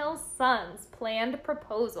Tannenhill's son's planned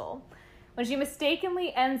proposal. When she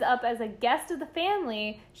mistakenly ends up as a guest of the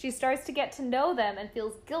family, she starts to get to know them and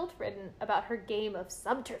feels guilt-ridden about her game of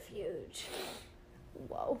subterfuge.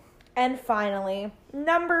 Whoa. And finally,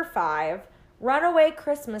 number 5, Runaway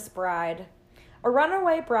Christmas Bride. A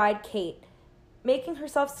runaway bride, Kate, making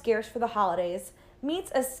herself scarce for the holidays,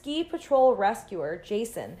 meets a ski patrol rescuer,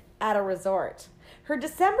 Jason, at a resort. Her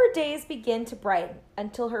December days begin to brighten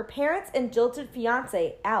until her parents and jilted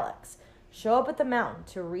fiancé, Alex, show up at the mountain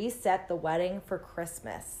to reset the wedding for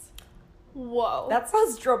Christmas. Whoa. That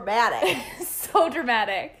sounds dramatic. So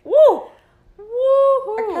dramatic. Woo!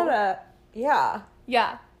 Woo-hoo. Yeah.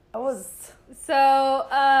 Yeah. That was... So,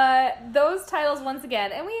 those titles once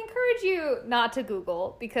again, and we encourage you not to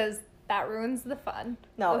Google because that ruins the fun.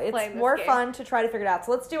 No, of playing it's this more game. fun to try to figure it out.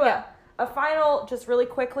 So let's do a final, just really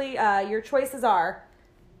quickly. Your choices are...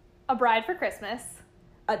 A Bride for Christmas.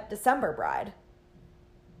 A December Bride.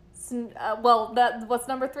 What's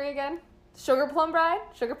number 3 again? Sugar Plum Bride?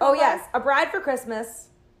 Sugar Plum Bride? Yes. A Bride for Christmas.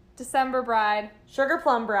 December Bride. Sugar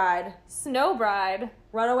Plum Bride. Snow Bride.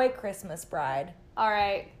 Runaway Christmas Bride. All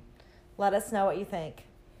right. Let us know what you think.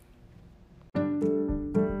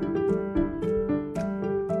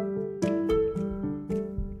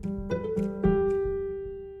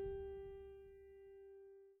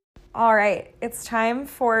 All right, it's time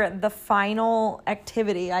for the final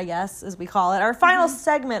activity, I guess, as we call it. Our final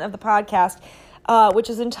segment of the podcast, which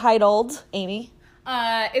is entitled, Amy?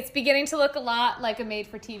 It's beginning to look a lot like a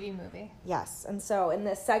made-for-TV movie. Yes, and so in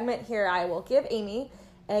this segment here, I will give Amy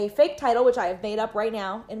a fake title, which I have made up right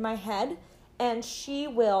now in my head, And she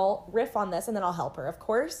will riff on this, and then I'll help her, of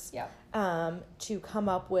course, to come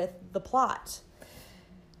up with the plot.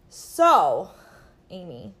 So,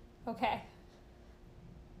 Amy. Okay.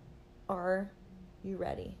 Are you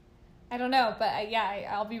ready? I don't know, but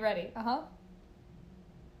I'll be ready. Uh-huh.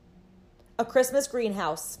 A Christmas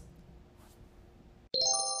Greenhouse.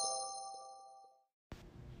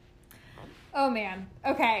 Oh, man.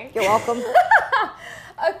 Okay. You're welcome.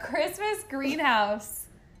 A Christmas greenhouse.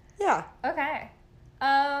 Yeah. Okay.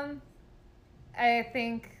 I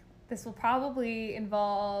think this will probably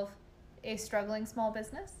involve a struggling small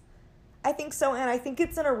business. I think so, and I think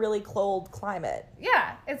it's in a really cold climate.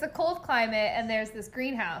 Yeah, it's a cold climate, and there's this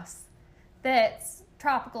greenhouse that's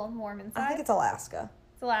tropical and warm inside. I think it's Alaska.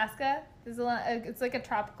 It's Alaska. It's like a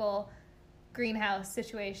tropical greenhouse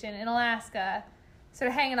situation in Alaska, sort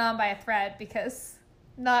of hanging on by a thread because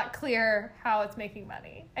not clear how it's making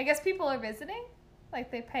money. I guess people are visiting. Like,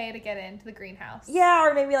 they pay to get into the greenhouse. Yeah,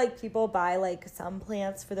 or maybe, like, people buy, like, some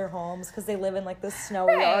plants for their homes because they live in, like, this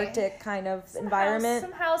snowy Arctic kind of environment.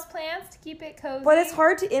 Some house plants to keep it cozy. But it's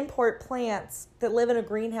hard to import plants that live in a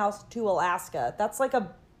greenhouse to Alaska. That's like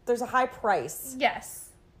there's a high price.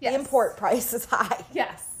 Yes. The import price is high.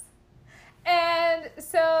 Yes. And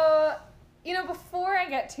so, before I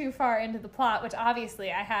get too far into the plot, which obviously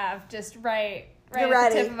I have just right at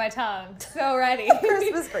the tip of my tongue. So ready.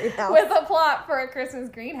 Christmas greenhouse. With a plot for a Christmas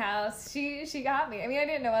greenhouse. She got me. I mean, I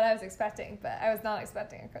didn't know what I was expecting, but I was not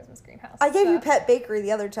expecting a Christmas greenhouse. I gave you Pet Bakery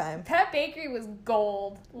the other time. Pet Bakery was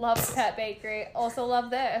gold. Loved Pet Bakery. Also love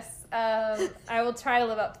this. I will try to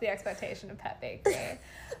live up to the expectation of Pet Bakery.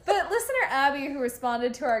 But listener Abby, who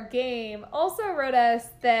responded to our game, also wrote us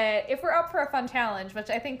that if we're up for a fun challenge, which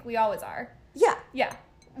I think we always are. Yeah. Yeah.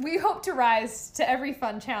 We hope to rise to every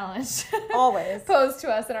fun challenge. Always. Posed to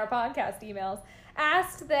us in our podcast emails.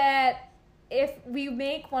 Asked that if we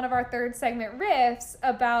make one of our third segment riffs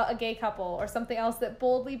about a gay couple or something else that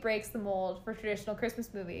boldly breaks the mold for traditional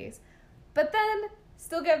Christmas movies, but then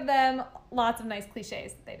still give them lots of nice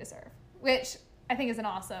cliches that they deserve, which I think is an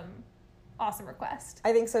awesome request.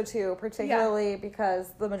 I think so too, particularly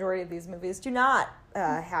because the majority of these movies do not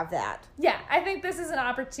have that. Yeah, I think this is an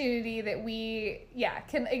opportunity that we,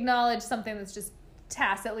 can acknowledge something that's just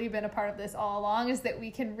tacitly been a part of this all along, is that we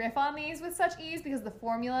can riff on these with such ease because the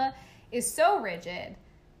formula is so rigid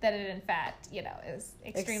that it, in fact, is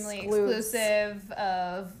extremely exclusive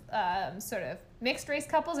of sort of mixed race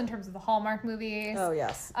couples in terms of the Hallmark movies. Oh,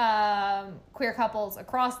 yes. Queer couples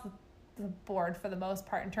across the board for the most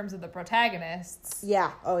part in terms of the protagonists.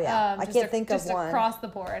 Yeah. Oh, yeah. I can't think of one. Just across the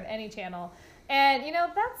board, any channel. And,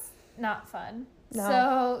 that's not fun. No.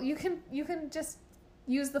 So you can just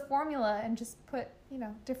use the formula and just put,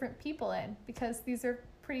 different people in because these are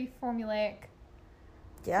pretty formulaic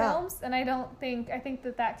films. And I think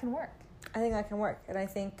that can work. I think that can work. And I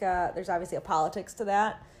think there's obviously a politics to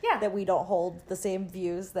that. Yeah. That we don't hold the same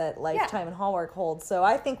views that Lifetime and Hallmark hold. So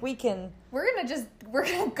I think we can... We're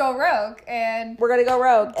gonna go rogue and... We're gonna go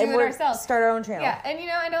rogue. Do and it ourselves. Start our own channel. Yeah, and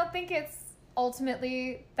I don't think it's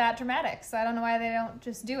ultimately that dramatic. So I don't know why they don't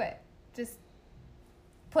just do it. Just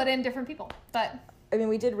put in different people. But... I mean,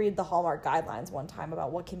 we did read the Hallmark guidelines one time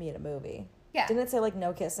about what can be in a movie. Yeah. Didn't it say,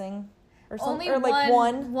 no kissing? Or something? Only or,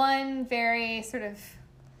 one? One very sort of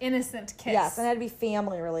innocent kiss. Yes, and it had to be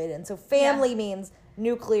family related. And so family means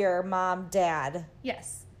nuclear, mom, dad.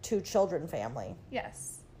 Yes. 2 children family.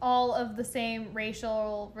 Yes. All of the same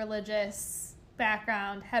racial, religious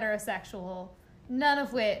background, heterosexual, none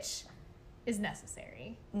of which is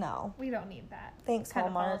necessary. No. We don't need that. Thanks, kind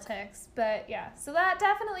Hallmark. of politics. But yeah, so that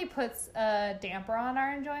definitely puts a damper on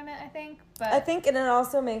our enjoyment, I think. But I think, and it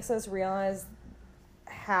also makes us realize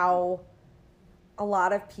how a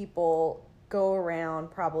lot of people go around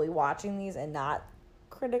probably watching these and not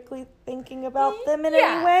critically thinking about them in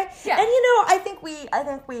any way. Yeah. And I think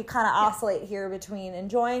we kind of oscillate here between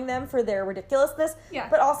enjoying them for their ridiculousness,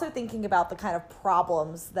 but also thinking about the kind of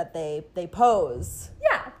problems that they pose.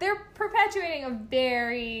 Yeah, they're perpetuating a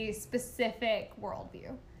very specific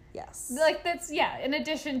worldview. Yes. That's, in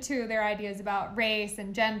addition to their ideas about race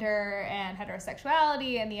and gender and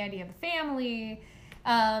heterosexuality and the idea of the family,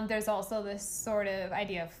 there's also this sort of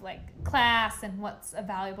idea of class and what's a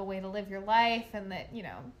valuable way to live your life, and that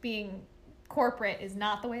being corporate is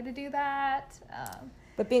not the way to do that.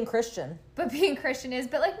 But being Christian is,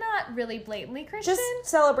 but not really blatantly Christian. Just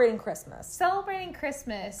celebrating Christmas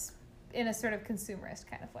In a sort of consumerist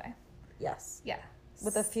kind of way. Yes. Yeah.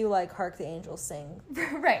 With a few Hark the Angels Sing.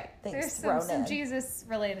 Right. Things There's some in. Jesus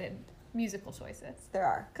related musical choices. There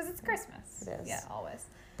are. Because it's Christmas. It is. Yeah, always.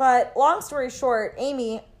 But long story short,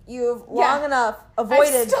 Amy, you've long enough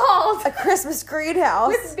avoided stalled. a Christmas greenhouse.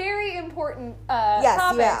 With very important Yes,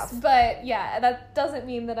 topics, you have. but yeah, that doesn't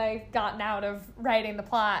mean that I've gotten out of writing the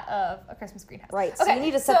plot of A Christmas Greenhouse. Right, so you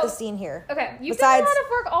need to set the scene here. Okay, you've Besides done a lot of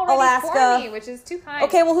work already Alaska. for me, which is too kind.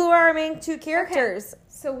 Okay, well, who are our main two characters?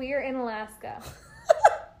 So we are in Alaska.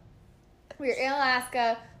 We're in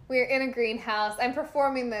Alaska. We're in a greenhouse. I'm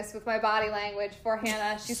performing this with my body language for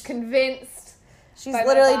Hannah. She's convinced. She's by my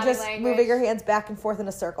literally body just language. moving her hands back and forth in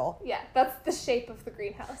a circle. Yeah, that's the shape of the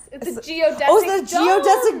greenhouse. It's a geodesic Oh, it's a dome.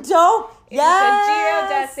 geodesic dome.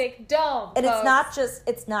 Yes. It's a geodesic dome. And folks.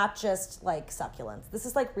 it's not just like succulents. This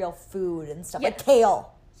is like real food and stuff. Yeah. Like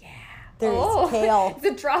kale. Yeah. There's kale. It's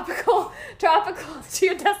a tropical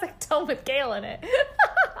geodesic dome with kale in it.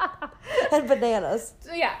 And bananas.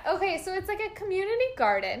 So yeah, okay, so it's like a community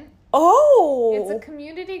garden. Oh. It's a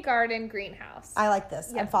community garden greenhouse. I like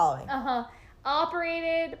this. I'm following. Uh-huh.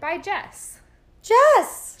 Operated by Jess.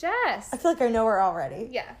 Jess. Jess. I feel like I know her already.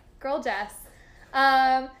 Yeah, girl Jess.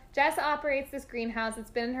 Jess operates this greenhouse.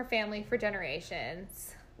 It's been in her family for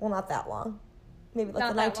generations. Well, not that long. Maybe like Not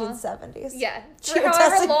the that long. 1970s. Yeah, for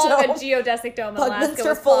however long dome. a geodesic dome in Alaska Buckminster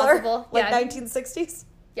was Fuller. possible. Like Yeah. 1960s.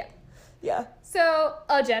 Yeah. Yeah. So,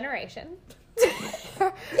 a generation.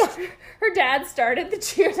 Her dad started the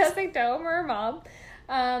geodesic dome, or her mom.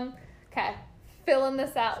 Okay. Filling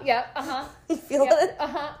this out. Yep. Uh-huh. You feel Yep. it?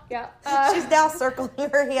 Uh-huh. Yeah. She's now circling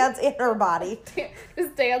her hands in her body.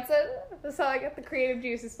 Just dancing. That's how I get the creative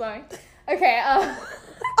juices flowing. Okay.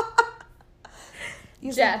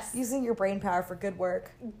 Jess. Using your brain power for good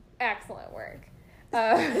work. Excellent work.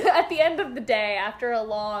 At the end of the day, after a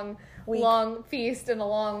long feast and a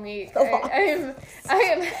long week, I am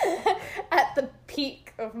at the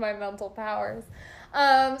peak of my mental powers.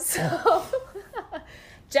 So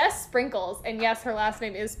Jess Sprinkles, and yes, her last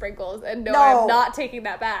name is Sprinkles, and no, I'm not taking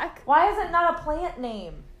that back. Why is it not a plant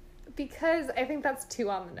name? Because I think that's too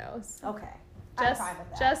on the nose. Okay. Just, I'm fine with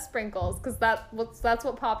that. just sprinkles, because that's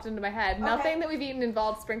what popped into my head. Okay. Nothing that we've eaten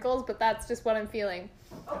involved sprinkles, but that's just what I'm feeling.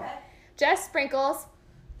 Okay. Jess Sprinkles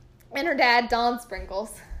and her dad, Don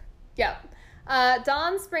Sprinkles. Yep.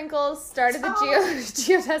 Don Sprinkles started the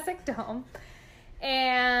geodesic dome.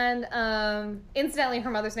 And incidentally,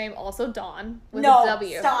 her mother's name also Dawn with a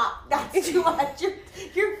W. Stop. That's too much.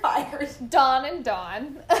 You're fired. Dawn and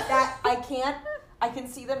Dawn. That I can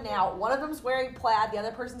see them now. One of them's wearing plaid, the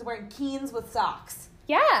other person's wearing Keens with socks.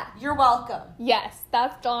 Yeah. You're welcome. Yes,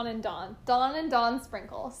 that's Dawn and Dawn. Dawn and Dawn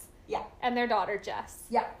Sprinkles. Yeah. And their daughter Jess.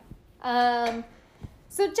 Yeah.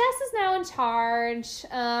 So Jess is now in charge.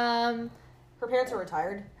 Her parents are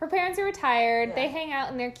retired. Her parents are retired. Yeah. They hang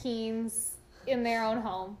out in their Keens in their own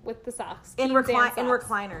home with the socks. In Keens and socks.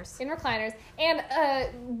 recliners. In recliners.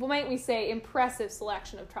 And, might we say, impressive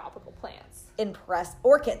selection of tropical plants.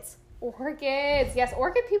 Orchids. Orchids. Yes,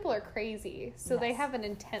 orchid people are crazy. So they have an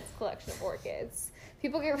intense collection of orchids.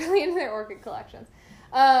 People get really into their orchid collections.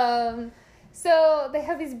 So they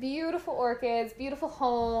have these beautiful orchids, beautiful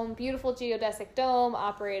home, beautiful geodesic dome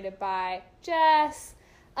operated by Jess.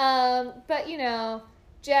 But,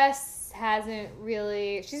 Jess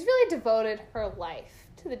she's really devoted her life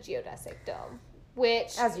to the geodesic dome,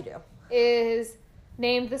 which, as you do, is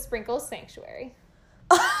named the Sprinkles Sanctuary.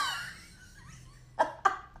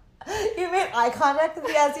 You made eye contact with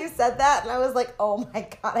me as you said that, and I was like, oh my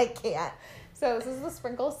god, I can't. So this is the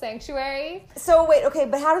Sprinkles Sanctuary. So wait, okay,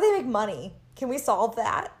 but how do they make money? Can we solve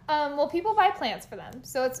that? Well, people buy plants for them,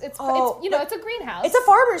 so it's a greenhouse. It's a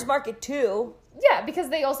farmer's market too. Yeah, because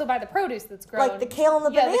they also buy the produce that's grown. Like the kale and the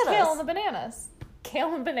bananas. Yeah, the kale and the bananas.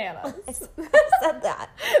 Kale and bananas. I said that.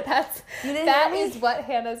 That is what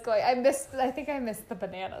Hannah's going. I think I missed the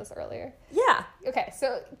bananas earlier. Yeah. Okay,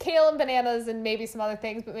 so kale and bananas and maybe some other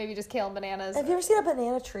things, but maybe just kale and bananas. Have you ever seen a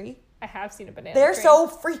banana tree? I have seen a banana They're tree. so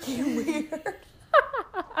freaking weird.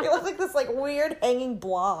 They look like this weird hanging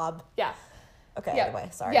blob. Yeah. Okay, yeah. Anyway,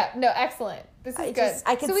 sorry. Yeah, no, excellent. This is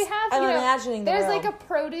good. So we have, I'm imagining there's like a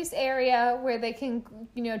produce area where they can,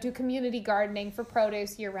 do community gardening for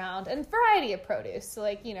produce year round and variety of produce. So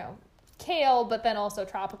kale, but then also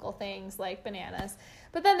tropical things like bananas.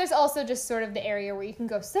 But then there's also just sort of the area where you can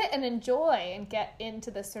go sit and enjoy and get into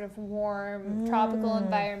this sort of warm tropical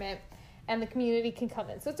environment, and the community can come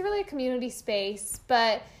in. So it's really a community space,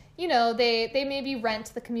 but they maybe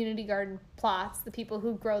rent the community garden plots, the people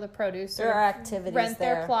who grow the produce. There are activities rent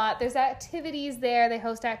there. Their plot. There's activities there. They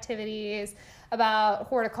host activities about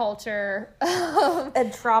horticulture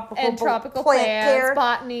and tropical plants, care.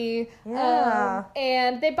 botany. Yeah.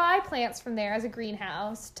 And they buy plants from there as a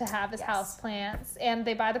greenhouse to have as house plants, and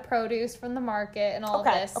they buy the produce from the market and all of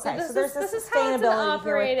this. Okay, so this there's is how it's sustainability here with the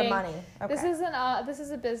operating. money. Okay. This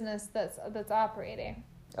is a business that's operating.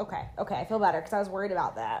 Okay, I feel better because I was worried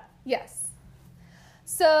about that. Yes.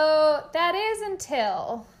 So that is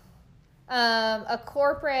until a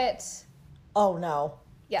corporate... Oh, no.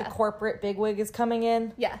 Yeah. The corporate bigwig is coming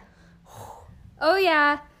in? Yeah. Oh,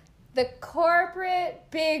 yeah. The corporate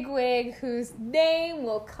bigwig whose name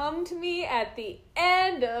will come to me at the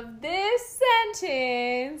end of this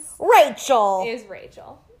sentence Rachel! is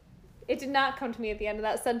Rachel. It did not come to me at the end of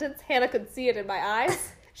that sentence. Hannah could see it in my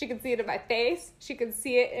eyes. She could see it in my face. She could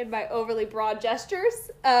see it in my overly broad gestures.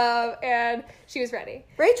 And she was ready.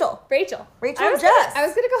 Rachel Rachel and Jess. I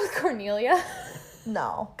was going to go with Cornelia.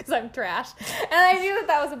 No. Because I'm trash. And I knew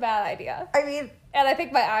that was a bad idea. I mean... And I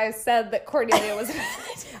think my eyes said that Cornelia was a bad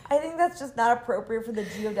idea. I think that's just not appropriate for the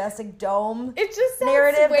geodesic dome. It just sounds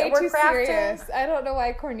narrative way that we're too crafting. serious. I don't know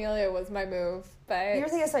why Cornelia was my move, but... You were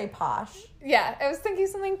thinking something posh. Yeah, I was thinking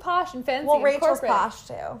something posh and fancy. Well, and Rachel's corporate. posh,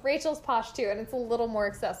 too. Rachel's posh, too, and it's a little more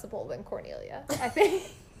accessible than Cornelia, I think.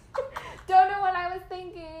 Don't know what I was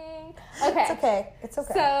thinking. Okay. It's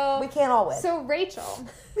okay. So... We can't all win. So, Rachel.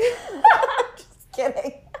 Just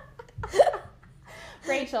kidding.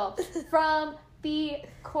 Rachel, from the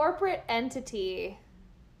corporate entity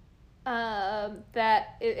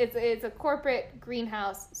that it's a corporate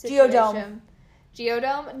greenhouse situation.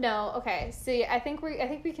 Geodome? No. Okay. See, I think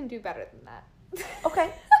we can do better than that.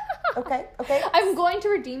 Okay. I'm going to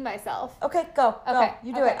redeem myself. Okay, go. Okay.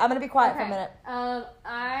 You do it. I'm going to be quiet for a Okay. minute.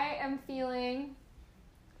 I am feeling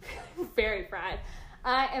very fried.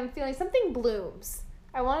 I am feeling something blooms.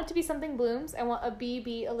 I want it to be something blooms. I want a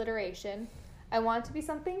BB alliteration. I want it to be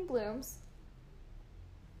something blooms.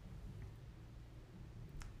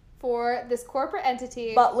 For this corporate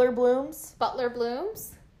entity. Butler blooms. Butler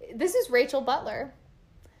blooms. This is Rachel Butler.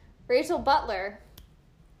 Rachel Butler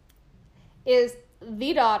is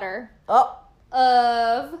the daughter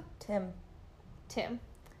of Tim,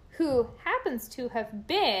 who happens to have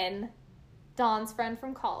been Dawn's friend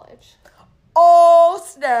from college. Oh,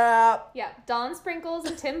 snap. Yeah, Dawn Sprinkles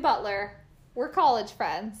and Tim Butler were college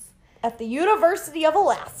friends. At the University of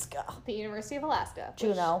Alaska. The University of Alaska.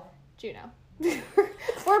 Juneau.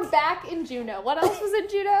 We're back in Juneau. What else was in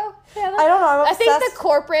Juneau? Hannah? I don't know. I'm I think obsessed. the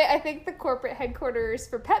corporate headquarters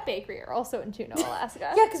for Pet Bakery are also in Juneau,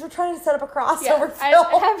 Alaska. Yeah, because we're trying to set up a crossover Yeah.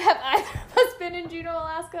 film. Have either of us been in Juneau,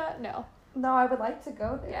 Alaska? No. No, I would like to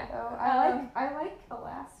go there, Yeah. though. I like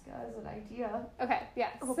Alaska as an idea. Okay, yeah.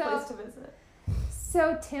 A place to visit.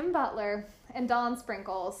 So Tim Butler and Dawn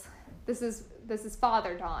Sprinkles. This is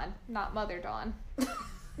Father Dawn, not Mother Dawn.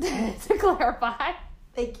 To clarify.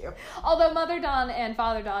 Thank you. Although Mother Dawn and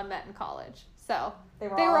Father Dawn met in college, so they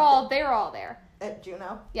were all there at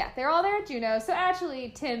Juneau. Yeah, they're all there at Juneau. So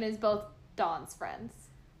actually, Tim is both Dawn's friends.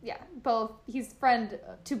 Yeah, he's friend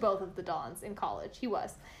to both of the Dawns in college. He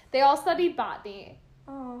was. They all studied botany.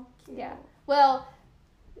 Oh, cute. Yeah. Well,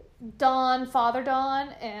 Dawn, Father Dawn,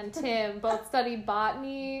 and Tim both studied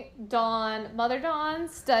botany. Mother Dawn,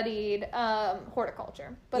 studied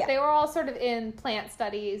horticulture. But they were all sort of in plant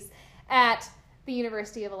studies at the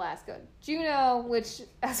University of Alaska. Juneau, which,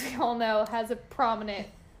 as we all know, has a prominent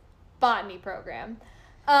botany program.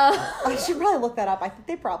 I should probably look that up. I think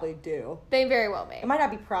they probably do. They very well may. It might not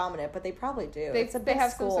be prominent, but they probably do. They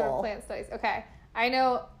have some sort of plant studies. Okay. I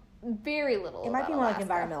know very little It might be about more like Alaska.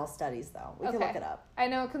 environmental studies, though. We can look it up. I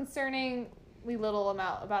know concerningly little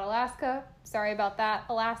amount about Alaska. Sorry about that,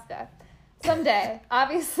 Alaska. Someday.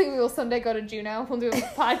 Obviously, we will someday go to Juneau. We'll do a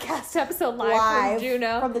podcast episode live from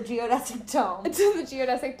Juneau. From the Geodesic Dome. To the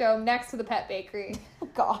Geodesic Dome next to the Pet Bakery. Oh,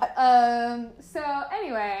 God. So,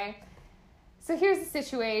 anyway. So, here's the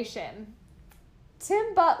situation.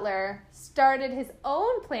 Tim Butler started his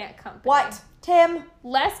own plant company. What? Tim?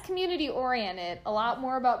 Less community-oriented. A lot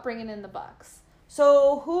more about bringing in the bucks.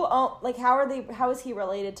 So, how is he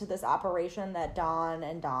related to this operation that Dawn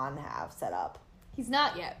and Dawn have set up? He's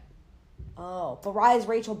not yet. Oh, but why is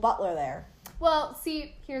Rachel Butler there? Well,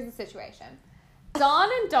 see, here's the situation. Dawn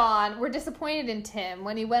and Dawn were disappointed in Tim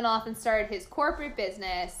when he went off and started his corporate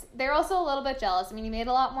business. They're also a little bit jealous. I mean, he made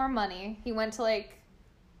a lot more money. He went to,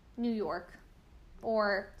 New York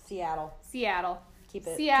or Seattle. Feels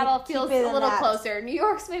a little closer. New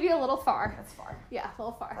York's maybe a little far. That's far. Yeah, a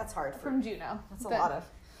little far. That's hard. From Juneau. It's a lot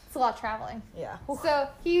of traveling. Yeah. So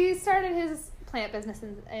he started his plant business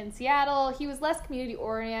in Seattle. He was less community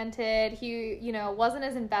oriented. He, wasn't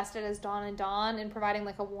as invested as Dawn and Dawn in providing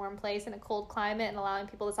a warm place in a cold climate and allowing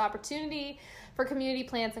people this opportunity for community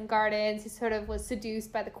plants and gardens. He sort of was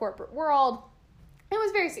seduced by the corporate world and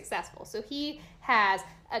was very successful. So he has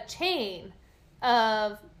a chain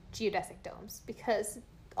of geodesic domes because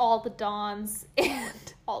all the Dons, just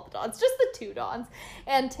the two Dons,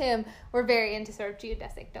 and Tim were very into sort of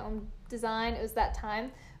geodesic dome design. It was that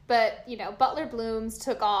time. But, you know, Butler Blooms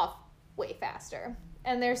took off way faster.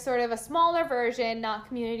 And there's sort of a smaller version, not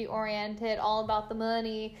community-oriented, all about the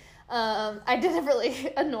money. I did a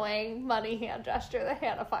really annoying money hand gesture that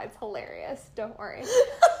Hannah finds hilarious. Don't worry.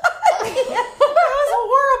 That was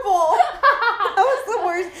horrible. That was the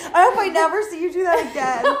worst. I hope I never see you do that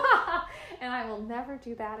again. And I will never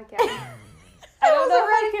do that again. I don't know if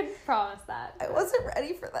I can promise that. I wasn't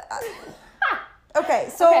ready for that. Okay,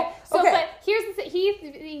 so but here's the thing.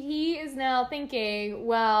 He is now thinking,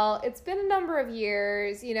 well, it's been a number of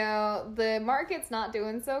years, you know, the market's not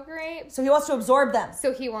doing so great. So he wants to absorb them.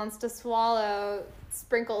 So he wants to swallow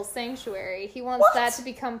Sprinkle's Sanctuary. He wants that to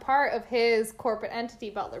become part of his corporate entity,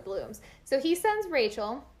 Butler Blooms. So he sends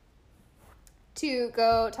Rachel to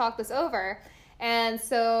go talk this over. And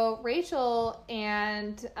so Rachel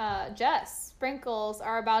and Jess Sprinkles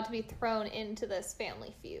are about to be thrown into this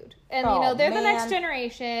family feud. And, you know, they're the next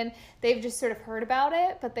generation. They've just sort of heard about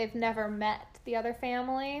it, but they've never met the other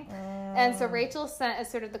family. And so Rachel sent as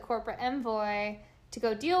sort of the corporate envoy to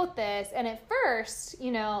go deal with this. And at first,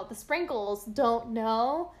 you know, the Sprinkles don't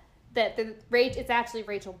know that it's actually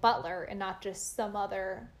Rachel Butler and not just some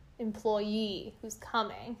other employee who's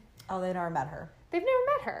coming. Oh, they never met her. They've never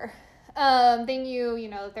met her. They knew, you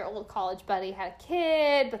know, their old college buddy had a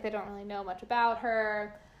kid, but they don't really know much about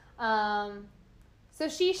her. So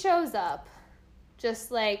she shows up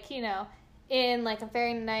just like, you know, in like a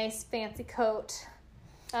very nice fancy coat.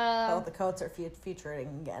 The coats are featuring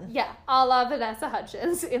again. Yeah, a la Vanessa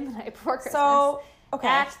Hudgens in The Night Before Christmas. So, okay.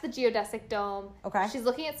 At the geodesic dome. Okay. She's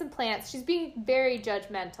looking at some plants. She's being very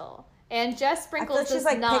judgmental. And Jess Sprinkles I feel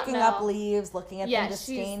like she's like picking up leaves, looking at them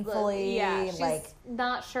disdainfully. She's like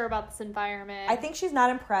not sure about this environment. I think she's not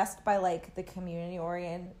impressed by like the community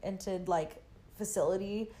oriented like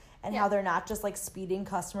facility and how they're not just like speeding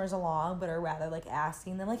customers along, but are rather like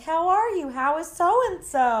asking them like, "How are you? How is so and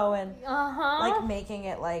so?" and like making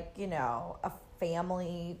it like, you know, a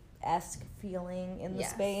family-esque feeling in the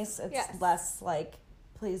space. It's less like,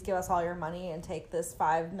 please give us all your money and take this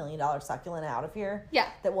 $5 million succulent out of here. Yeah.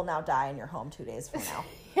 That will now die in your home 2 days from now.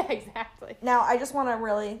 Yeah, exactly. Now, I just want to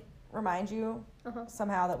really remind you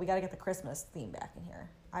somehow that we got to get the Christmas theme back in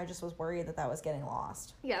here. I just was worried that was getting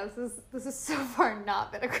lost. Yeah, this is so far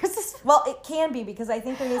not been a Christmas. Well, it can be because I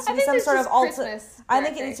think there needs to be some sort of Christmas. I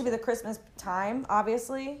think it needs to be the Christmas time,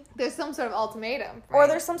 obviously. There's some sort of ultimatum, right? Or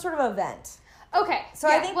there's some sort of event. Okay. So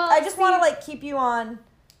I think I just want to like keep you on.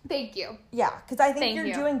 Thank you. Yeah, because I think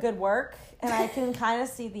you're doing good work, and I can kind of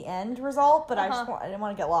see the end result, but I didn't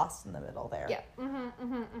want to get lost in the middle there. Yeah.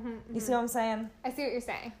 You see what I'm saying? I see what you're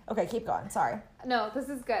saying. Okay, keep going. Sorry. No, this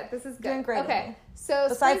is good. This is good. Doing great. Okay, so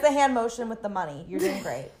besides the hand motion with the money, you're doing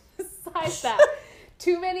great. Besides that,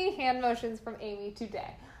 too many hand motions from Amy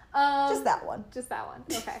today. Just that one. Just that one.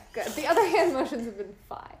 Okay, good. The other hand motions have been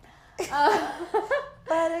fine.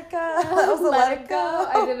 Let it go. That was let it go.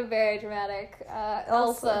 I did a very dramatic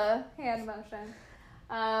Elsa hand motion.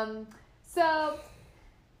 So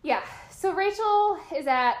Rachel is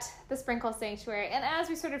at the Sprinkle Sanctuary, and as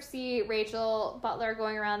we sort of see Rachel Butler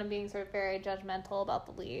going around and being sort of very judgmental about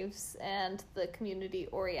the leaves and the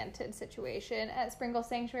community-oriented situation at Sprinkle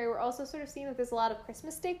Sanctuary, we're also sort of seeing that there's a lot of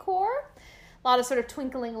Christmas decor. A lot of sort of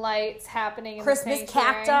twinkling lights happening in Christmas the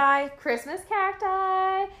sanctuary. Christmas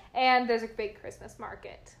cacti. And there's a big Christmas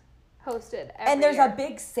market hosted every And there's year. a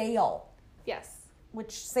big sale. Yes.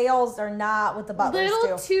 Which sales are not what the Butlers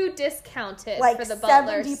Little do. too discounted like for the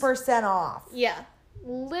Butlers. 70% off. Yeah.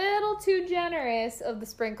 Little too generous of the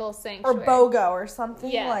Sprinkle Sanctuary. Or BOGO or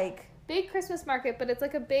something. Yeah. Like big Christmas market, but it's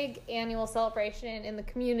like a big annual celebration in the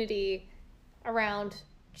community around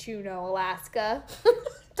Juneau, Alaska.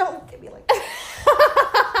 Don't give me like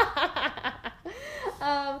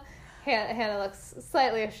Hannah looks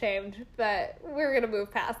slightly ashamed, but we're going to move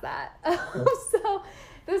past that. So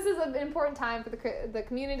this is an important time for the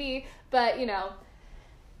community, but, you know,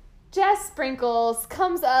 Jess Sprinkles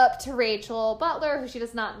comes up to Rachel Butler, who she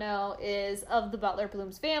does not know is of the Butler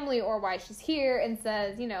Blooms family or why she's here, and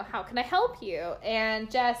says, you know, how can I help you? And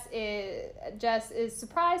Jess is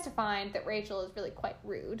surprised to find that Rachel is really quite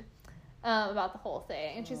rude about the whole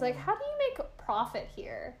thing. And she's like, how do you make a profit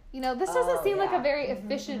here? You know, this doesn't seem like a very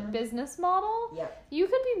efficient business model. Yep. You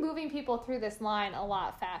could be moving people through this line a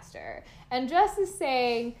lot faster. And Jess is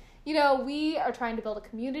saying, you know, we are trying to build a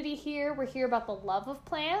community here. We're here about the love of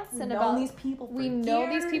plants and about these people for we know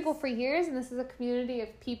these people for years, and this is a community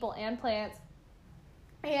of people and plants.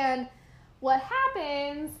 And what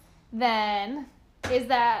happens then is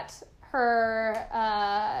that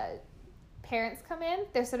her parents come in,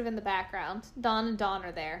 they're sort of in the background. Don and Dawn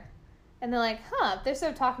are there. And they're like, they're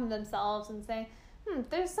sort of talking to themselves and saying,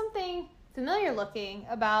 there's something familiar looking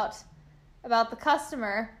about the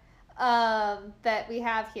customer that we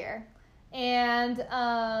have here. And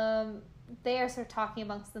they are sort of talking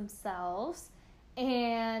amongst themselves.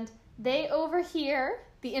 And they overhear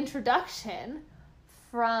the introduction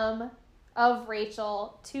of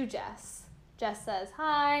Rachel to Jess. Jess says,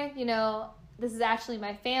 hi, this is actually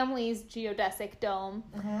my family's geodesic dome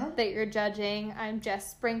that you're judging. I'm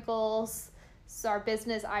Jess Sprinkles. It's our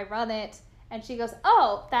business. I run it. And she goes,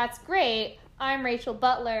 oh, that's great. I'm Rachel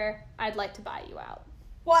Butler. I'd like to buy you out.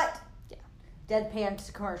 What? Yeah. Deadpan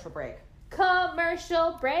to commercial break.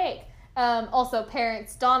 Commercial break. Also,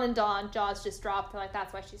 parents, Dawn and Dawn, jaws just dropped. They're like,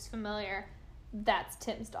 that's why she's familiar. That's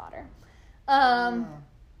Tim's daughter.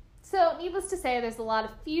 So, needless to say, there's a lot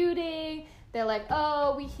of feuding. They're like,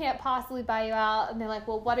 oh, we can't possibly buy you out. And they're like,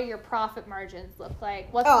 well, what do your profit margins look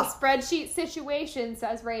like? What's the spreadsheet situation,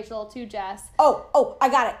 says Rachel to Jess. Oh, I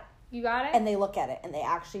got it. You got it? And they look at it, and they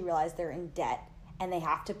actually realize they're in debt, and they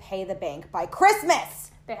have to pay the bank by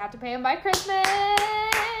Christmas. They have to pay him by Christmas.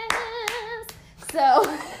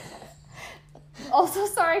 So, also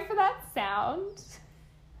sorry for that sound.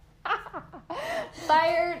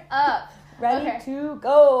 Fired up. Ready to go.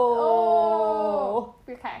 Oh,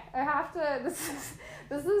 okay. I have to.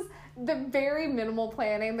 This is the very minimal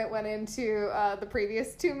planning that went into the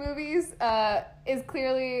previous two movies. Is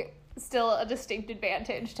clearly still a distinct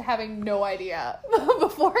advantage to having no idea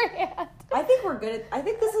beforehand. I think we're good. I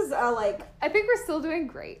think this is I think we're still doing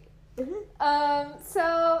great.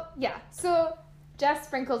 So yeah. So Jess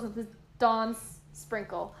Sprinkles with the Dawn's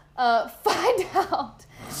Sprinkle. Find out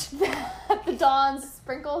that the Dawn's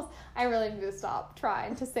Sprinkles. I really need to stop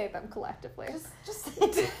trying to say them collectively. just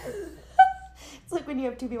it's like when you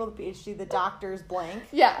have two people with PhD, the doctor's blank.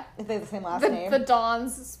 Yeah. If they have the same last name. The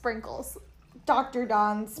Dawn's Sprinkles. Dr.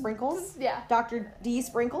 Don Sprinkles? Yeah. Dr. D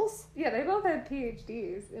Sprinkles? Yeah, they both had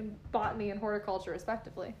PhDs in botany and horticulture,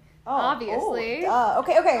 respectively. Oh, obviously. Okay.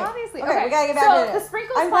 Obviously. Okay, we gotta get back to So it. the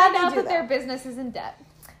Sprinkles find out that their business is in debt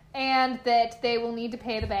and that they will need to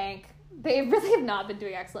pay the bank. They really have not been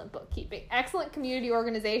doing excellent bookkeeping. Excellent community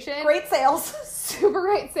organization. Great sales. Super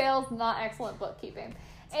great sales, not excellent bookkeeping.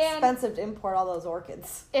 It's expensive to import all those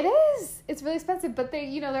orchids. It is. It's really expensive, but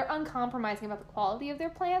they're uncompromising about the quality of their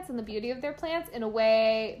plants and the beauty of their plants in a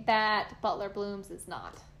way that Butler Blooms is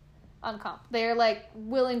not. They're like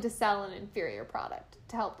willing to sell an inferior product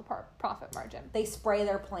to help the profit margin. They spray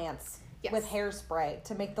their plants with hairspray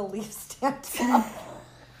to make the leaves stand up.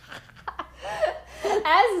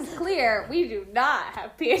 As is clear, we do not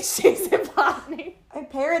have PhDs in botany. My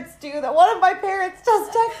parents do that. One of my parents does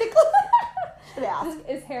technically. Should ask.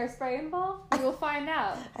 Is hairspray involved? We will find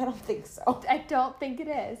out. I don't think so. I don't think it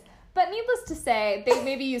is. But needless to say, they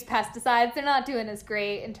maybe use pesticides. They're not doing as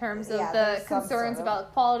great in terms of the concerns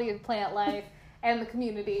about quality of plant life and the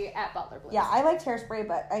community at Butler Blooms. Yeah, I liked hairspray,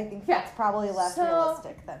 but I think that's probably less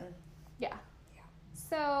realistic than... Yeah.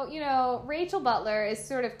 So, Rachel Butler is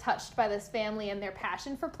sort of touched by this family and their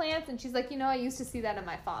passion for plants, and she's like, I used to see that in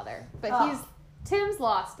my father. But Tim's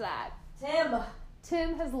lost that.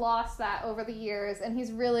 Tim has lost that over the years, and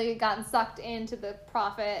he's really gotten sucked into the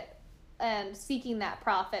profit and seeking that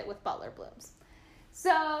profit with Butler Blooms.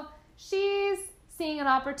 So she's seeing an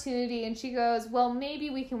opportunity, and she goes, well, maybe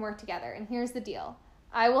we can work together, and here's the deal.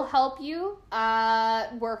 I will help you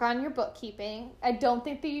work on your bookkeeping. I don't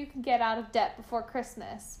think that you can get out of debt before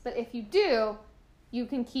Christmas, but if you do, you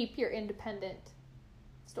can keep your independent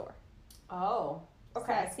store. Oh,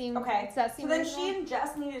 okay. Does that seem so then reasonable? she and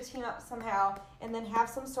Jess need to team up somehow and then have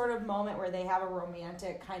some sort of moment where they have a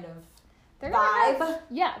romantic kind of vibe.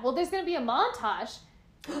 There's going to be a montage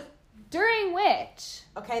during which...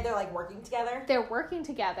 Okay, they're like working together? They're working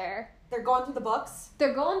together. They're going through the books?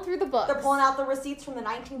 They're going through the books. They're pulling out the receipts from the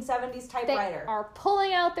 1970s typewriter. They are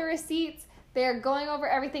pulling out the receipts. They're going over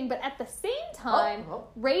everything. But at the same time,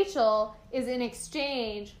 Rachel is in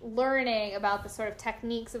exchange learning about the sort of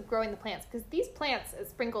techniques of growing the plants. Because these plants at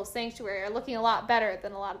Sprinkles Sanctuary are looking a lot better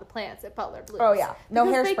than a lot of the plants at Butler Blooms. Oh, yeah. No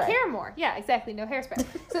hairspray. Because they care more. Yeah, exactly. No hairspray.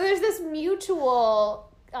 So there's this mutual...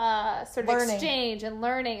 sort of exchange and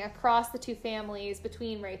learning across the two families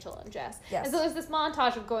between Rachel and Jess. Yes. And so there's this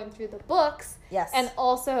montage of going through the books and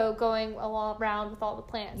also going around with all the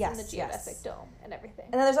plants in the geodesic dome and everything.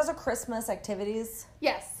 And then there's also Christmas activities.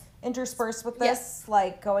 Yes. Interspersed with this,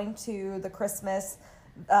 like going to the Christmas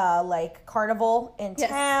like carnival in Yes.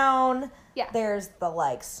 town. Yeah. There's the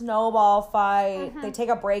like snowball fight. They take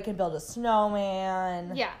a break and build a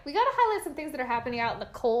snowman. Yeah, we got to highlight some things that are happening out in the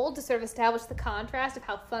cold to sort of establish the contrast of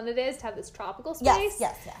how fun it is to have this tropical space.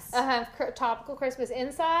 Yes. Have tropical Christmas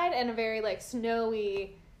inside and a very like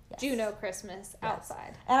snowy Juneau Christmas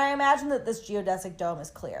outside. And I imagine that this geodesic dome is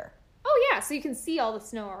clear. Oh yeah, so you can see all the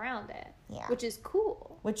snow around it. Yeah. Which is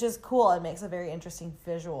cool. Which is cool. It makes a very interesting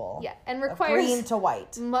visual. Yeah, and of requires green to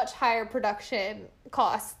white. much higher production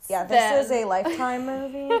costs. Yeah, this is a Lifetime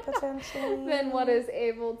movie, potentially. Than what is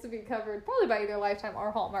able to be covered probably by either Lifetime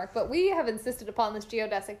or Hallmark. But we have insisted upon this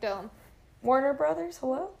geodesic dome. Warner Brothers,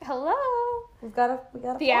 hello? Hello. We got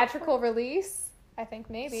a Theatrical release. I think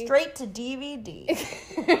maybe. Straight to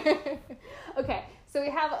DVD. Okay, so we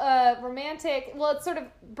have a romantic, well, it's sort of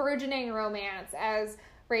burgeoning romance as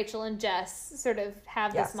Rachel and Jess sort of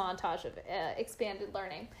have this montage of expanded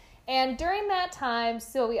learning. And during that time,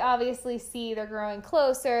 so we obviously see they're growing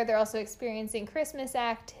closer. They're also experiencing Christmas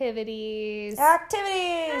activities.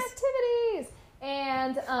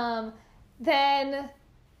 And then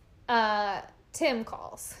Tim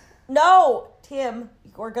calls. No, Tim,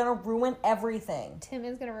 you're gonna ruin everything. Tim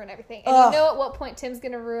is going to ruin everything. And you know at what point Tim's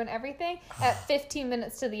going to ruin everything? At 15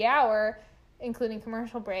 minutes to the hour, including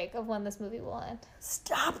commercial break, of when this movie will end.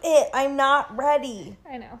 Stop it. I'm not ready.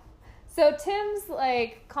 I know. So Tim's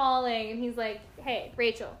like calling and he's like, hey,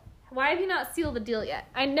 Rachel, why have you not sealed the deal yet?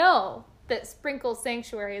 I know that Sprinkle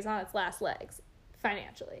Sanctuary is on its last legs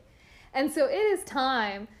financially. And so it is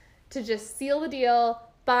time to just seal the deal,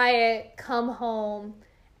 buy it, come home.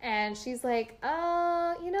 And she's like,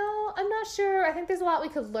 I'm not sure. I think there's a lot we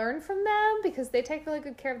could learn from them because they take really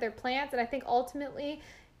good care of their plants. And I think ultimately,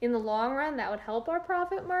 in the long run, that would help our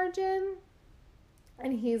profit margin.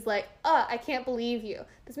 And he's like, I can't believe you.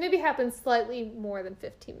 This maybe happened slightly more than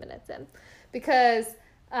 15 minutes in. Because,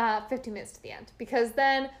 15 minutes to the end. Because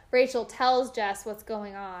then Rachel tells Jess what's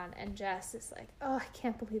going on. And Jess is like, I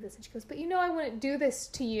can't believe this. And she goes, but I wouldn't do this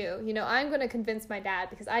to you. I'm going to convince my dad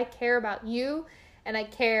because I care about you. And I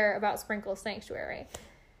care about Sprinkle Sanctuary.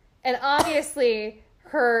 And obviously,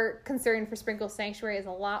 her concern for Sprinkle Sanctuary is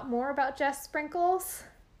a lot more about Jess Sprinkles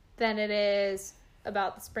than it is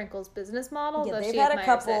about the Sprinkles business model. Yeah, though they've she had a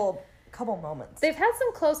admires couple moments. They've had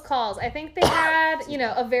some close calls. I think they had,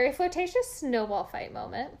 a very flirtatious snowball fight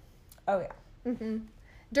moment. Oh, yeah. Mm-hmm.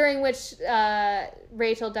 During which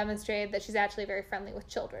Rachel demonstrated that she's actually very friendly with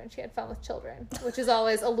children. She had fun with children, which is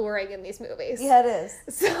always alluring in these movies. Yeah, it is.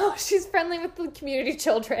 So she's friendly with the community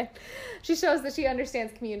children. She shows that she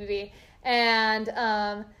understands community. And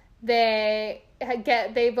they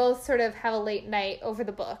both sort of have a late night over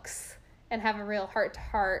the books and have a real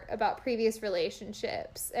heart-to-heart about previous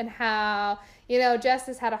relationships and how, Jess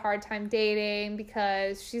has had a hard time dating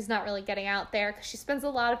because she's not really getting out there because she spends a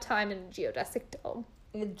lot of time in a geodesic dome.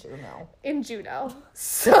 In Juneau.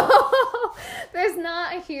 So there's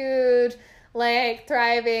not a huge,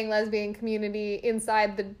 thriving lesbian community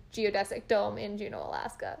inside the geodesic dome in Juneau,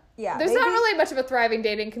 Alaska. Yeah. There's not really much of a thriving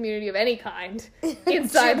dating community of any kind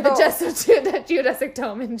inside the geodesic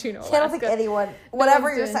dome in Juneau, Alaska. I don't think anyone,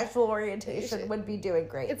 whatever your sexual orientation, would be doing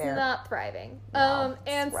great it's there. It's not thriving. No,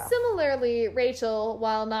 and rough. Similarly, Rachel,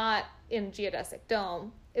 while not in geodesic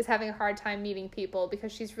dome, is having a hard time meeting people because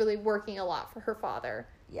she's really working a lot for her father.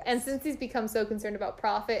 Yes. And since he's become so concerned about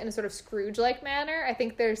profit in a sort of Scrooge-like manner, I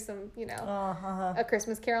think there's some, a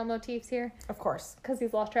Christmas Carol motifs here. Of course. Because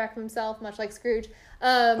he's lost track of himself, much like Scrooge.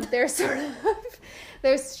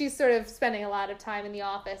 She's sort of spending a lot of time in the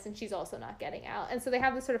office and she's also not getting out. And so they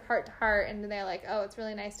have this sort of heart-to-heart and they're like, it's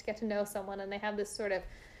really nice to get to know someone. And they have this sort of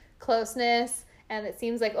closeness. And it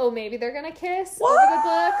seems like, maybe they're going to kiss over the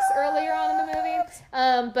books earlier on in the movie.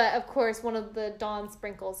 But, of course, one of the Dawn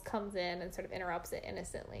Sprinkles comes in and sort of interrupts it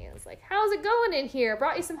innocently. And is like, how's it going in here?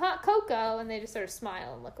 Brought you some hot cocoa. And they just sort of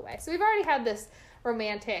smile and look away. So we've already had this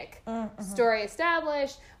romantic story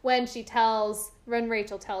established when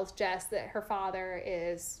Rachel tells Jess that her father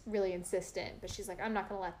is really insistent. But she's like, I'm not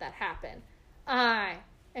going to let that happen. I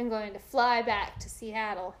am going to fly back to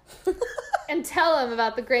Seattle and tell him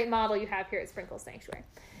about the great model you have here at Sprinkle Sanctuary.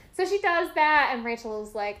 So she does that, and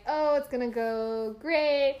Rachel's like, it's going to go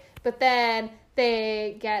great. But then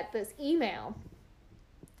they get this email,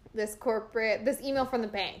 this email from the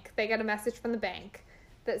bank. They get a message from the bank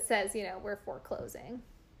that says, we're foreclosing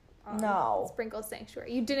on Sprinkle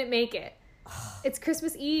Sanctuary. You didn't make it. It's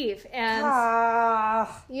Christmas Eve, and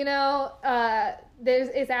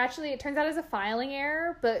it turns out it's a filing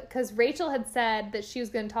error, but because Rachel had said that she was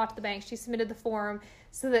going to talk to the bank, she submitted the form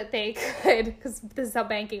so that they could, because this is how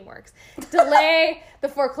banking works, delay the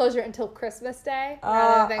foreclosure until Christmas Day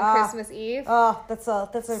rather than Christmas Eve. Oh, that's a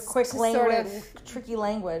quick Just language, sort of- tricky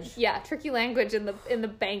language. Yeah, tricky language in the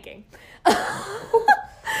banking.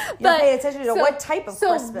 You pay attention to what type of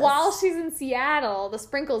Christmas. So while she's in Seattle, the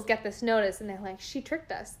Sprinkles get this notice, and they're like, she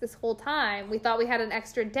tricked us this whole time. We thought we had an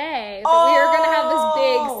extra day, that we were going to have this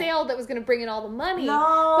big sale that was going to bring in all the money.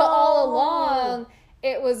 No. But all along,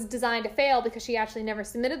 it was designed to fail because she actually never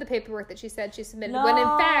submitted the paperwork that she said she submitted. No. When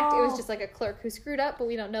in fact, it was just like a clerk who screwed up, but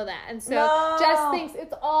we don't know that. And so No. Jess thinks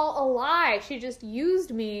it's all a lie. She just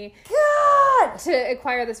used me God! to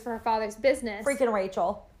acquire this for her father's business. Freaking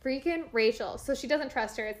Rachel. Freaking Rachel. So she doesn't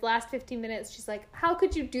trust her. It's the last 15 minutes. She's like, how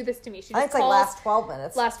could you do this to me? She I think just it's like calls. last 12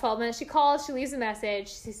 minutes. Last 12 minutes. She calls. She leaves a message.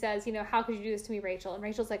 She says, how could you do this to me, Rachel? And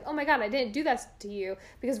Rachel's like, oh my God, I didn't do that to you.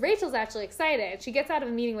 Because Rachel's actually excited. She gets out of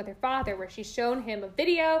a meeting with her father where she's shown him a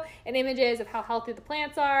video and images of how healthy the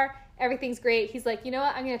plants are. Everything's great. He's like, you know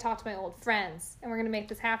what? I'm going to talk to my old friends and we're going to make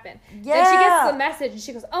this happen. Yeah. Then she gets the message and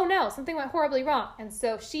she goes, oh no, something went horribly wrong. And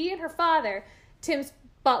so she and her father, Tim's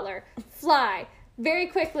butler, fly very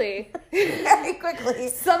quickly. Very quickly.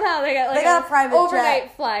 Somehow they got got a private overnight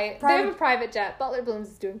jet. flight. They have a private jet. Butler Blooms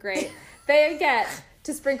is doing great. They get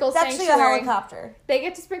to Sprinkle It's actually Sanctuary. a helicopter. They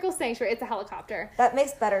get to Sprinkle Sanctuary. It's a helicopter. That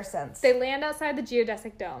makes better sense. They land outside the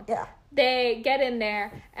geodesic dome. Yeah. They get in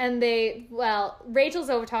there and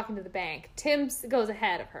Rachel's over talking to the bank. Tim goes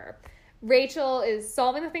ahead of her. Rachel is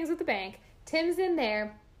solving the things with the bank. Tim's in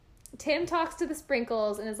there. Tim talks to the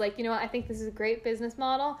Sprinkles and is like, you know what? I think this is a great business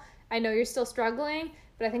model. I know you're still struggling,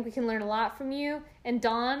 but I think we can learn a lot from you. And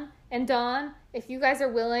Dawn, if you guys are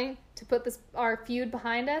willing to put our feud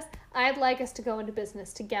behind us, I'd like us to go into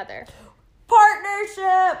business together.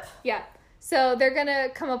 Partnership! Yeah. So they're going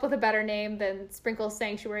to come up with a better name than Sprinkle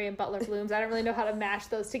Sanctuary and Butler Blooms. I don't really know how to mash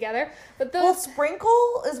those together. But those... Well,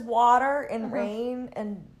 sprinkle is water and rain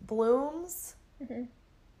and blooms. Mm-hmm.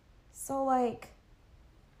 So, like...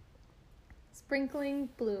 Sprinkling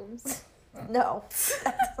Blooms. No.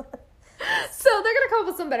 So they're going to come up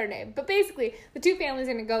with some better name. But basically, the two families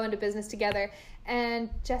are going to go into business together. And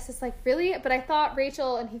Jess is like, really? But I thought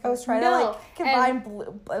Rachel and he goes, I was trying no. to, combine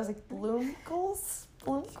I was like, Bloomkles?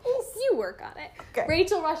 You work on it. Okay.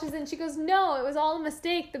 Rachel rushes in. She goes, no, it was all a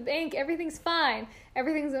mistake. The bank, everything's fine.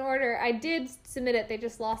 Everything's in order. I did submit it. They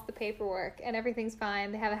just lost the paperwork. And everything's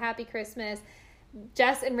fine. They have a happy Christmas.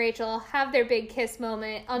 Jess and Rachel have their big kiss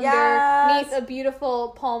moment underneath a beautiful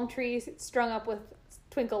palm tree strung up with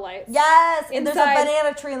twinkle lights. Yes, and there's a Inside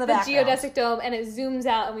banana tree in the background. Geodesic dome, and it zooms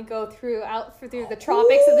out, and we go through the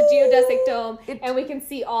tropics of the geodesic dome, and we can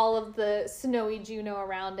see all of the snowy Juneau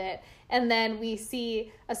around it. And then we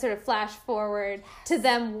see a sort of flash forward to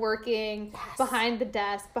them working behind the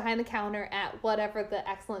desk, behind the counter at whatever the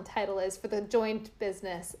excellent title is for the joint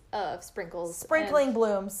business of Sprinkles. Sprinkling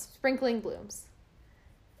Blooms. Sprinkling Blooms.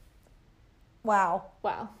 Wow.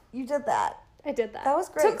 You did that. I did that. That was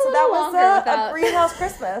great. Took a So that little was longer a greenhouse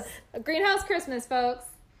Christmas. A greenhouse Christmas, folks.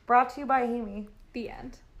 Brought to you by Hemi. The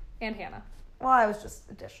end. And Hannah. Well, I was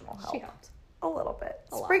just additional help. She helped. A little bit.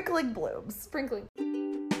 A lot. Sprinkling Blooms. Sprinkling.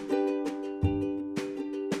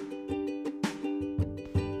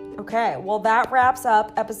 Okay, well, that wraps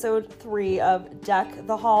up episode 3 of Deck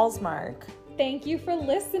the Halls, Mark. Thank you for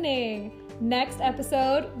listening. Next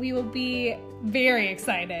episode, we will be very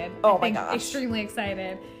excited. Oh I my think gosh. Extremely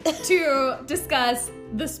excited to discuss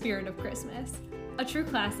The Spirit of Christmas, a true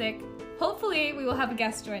classic. Hopefully, we will have a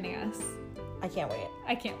guest joining us. I can't wait.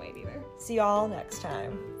 I can't wait either. See y'all next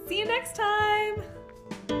time. See you next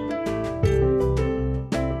time.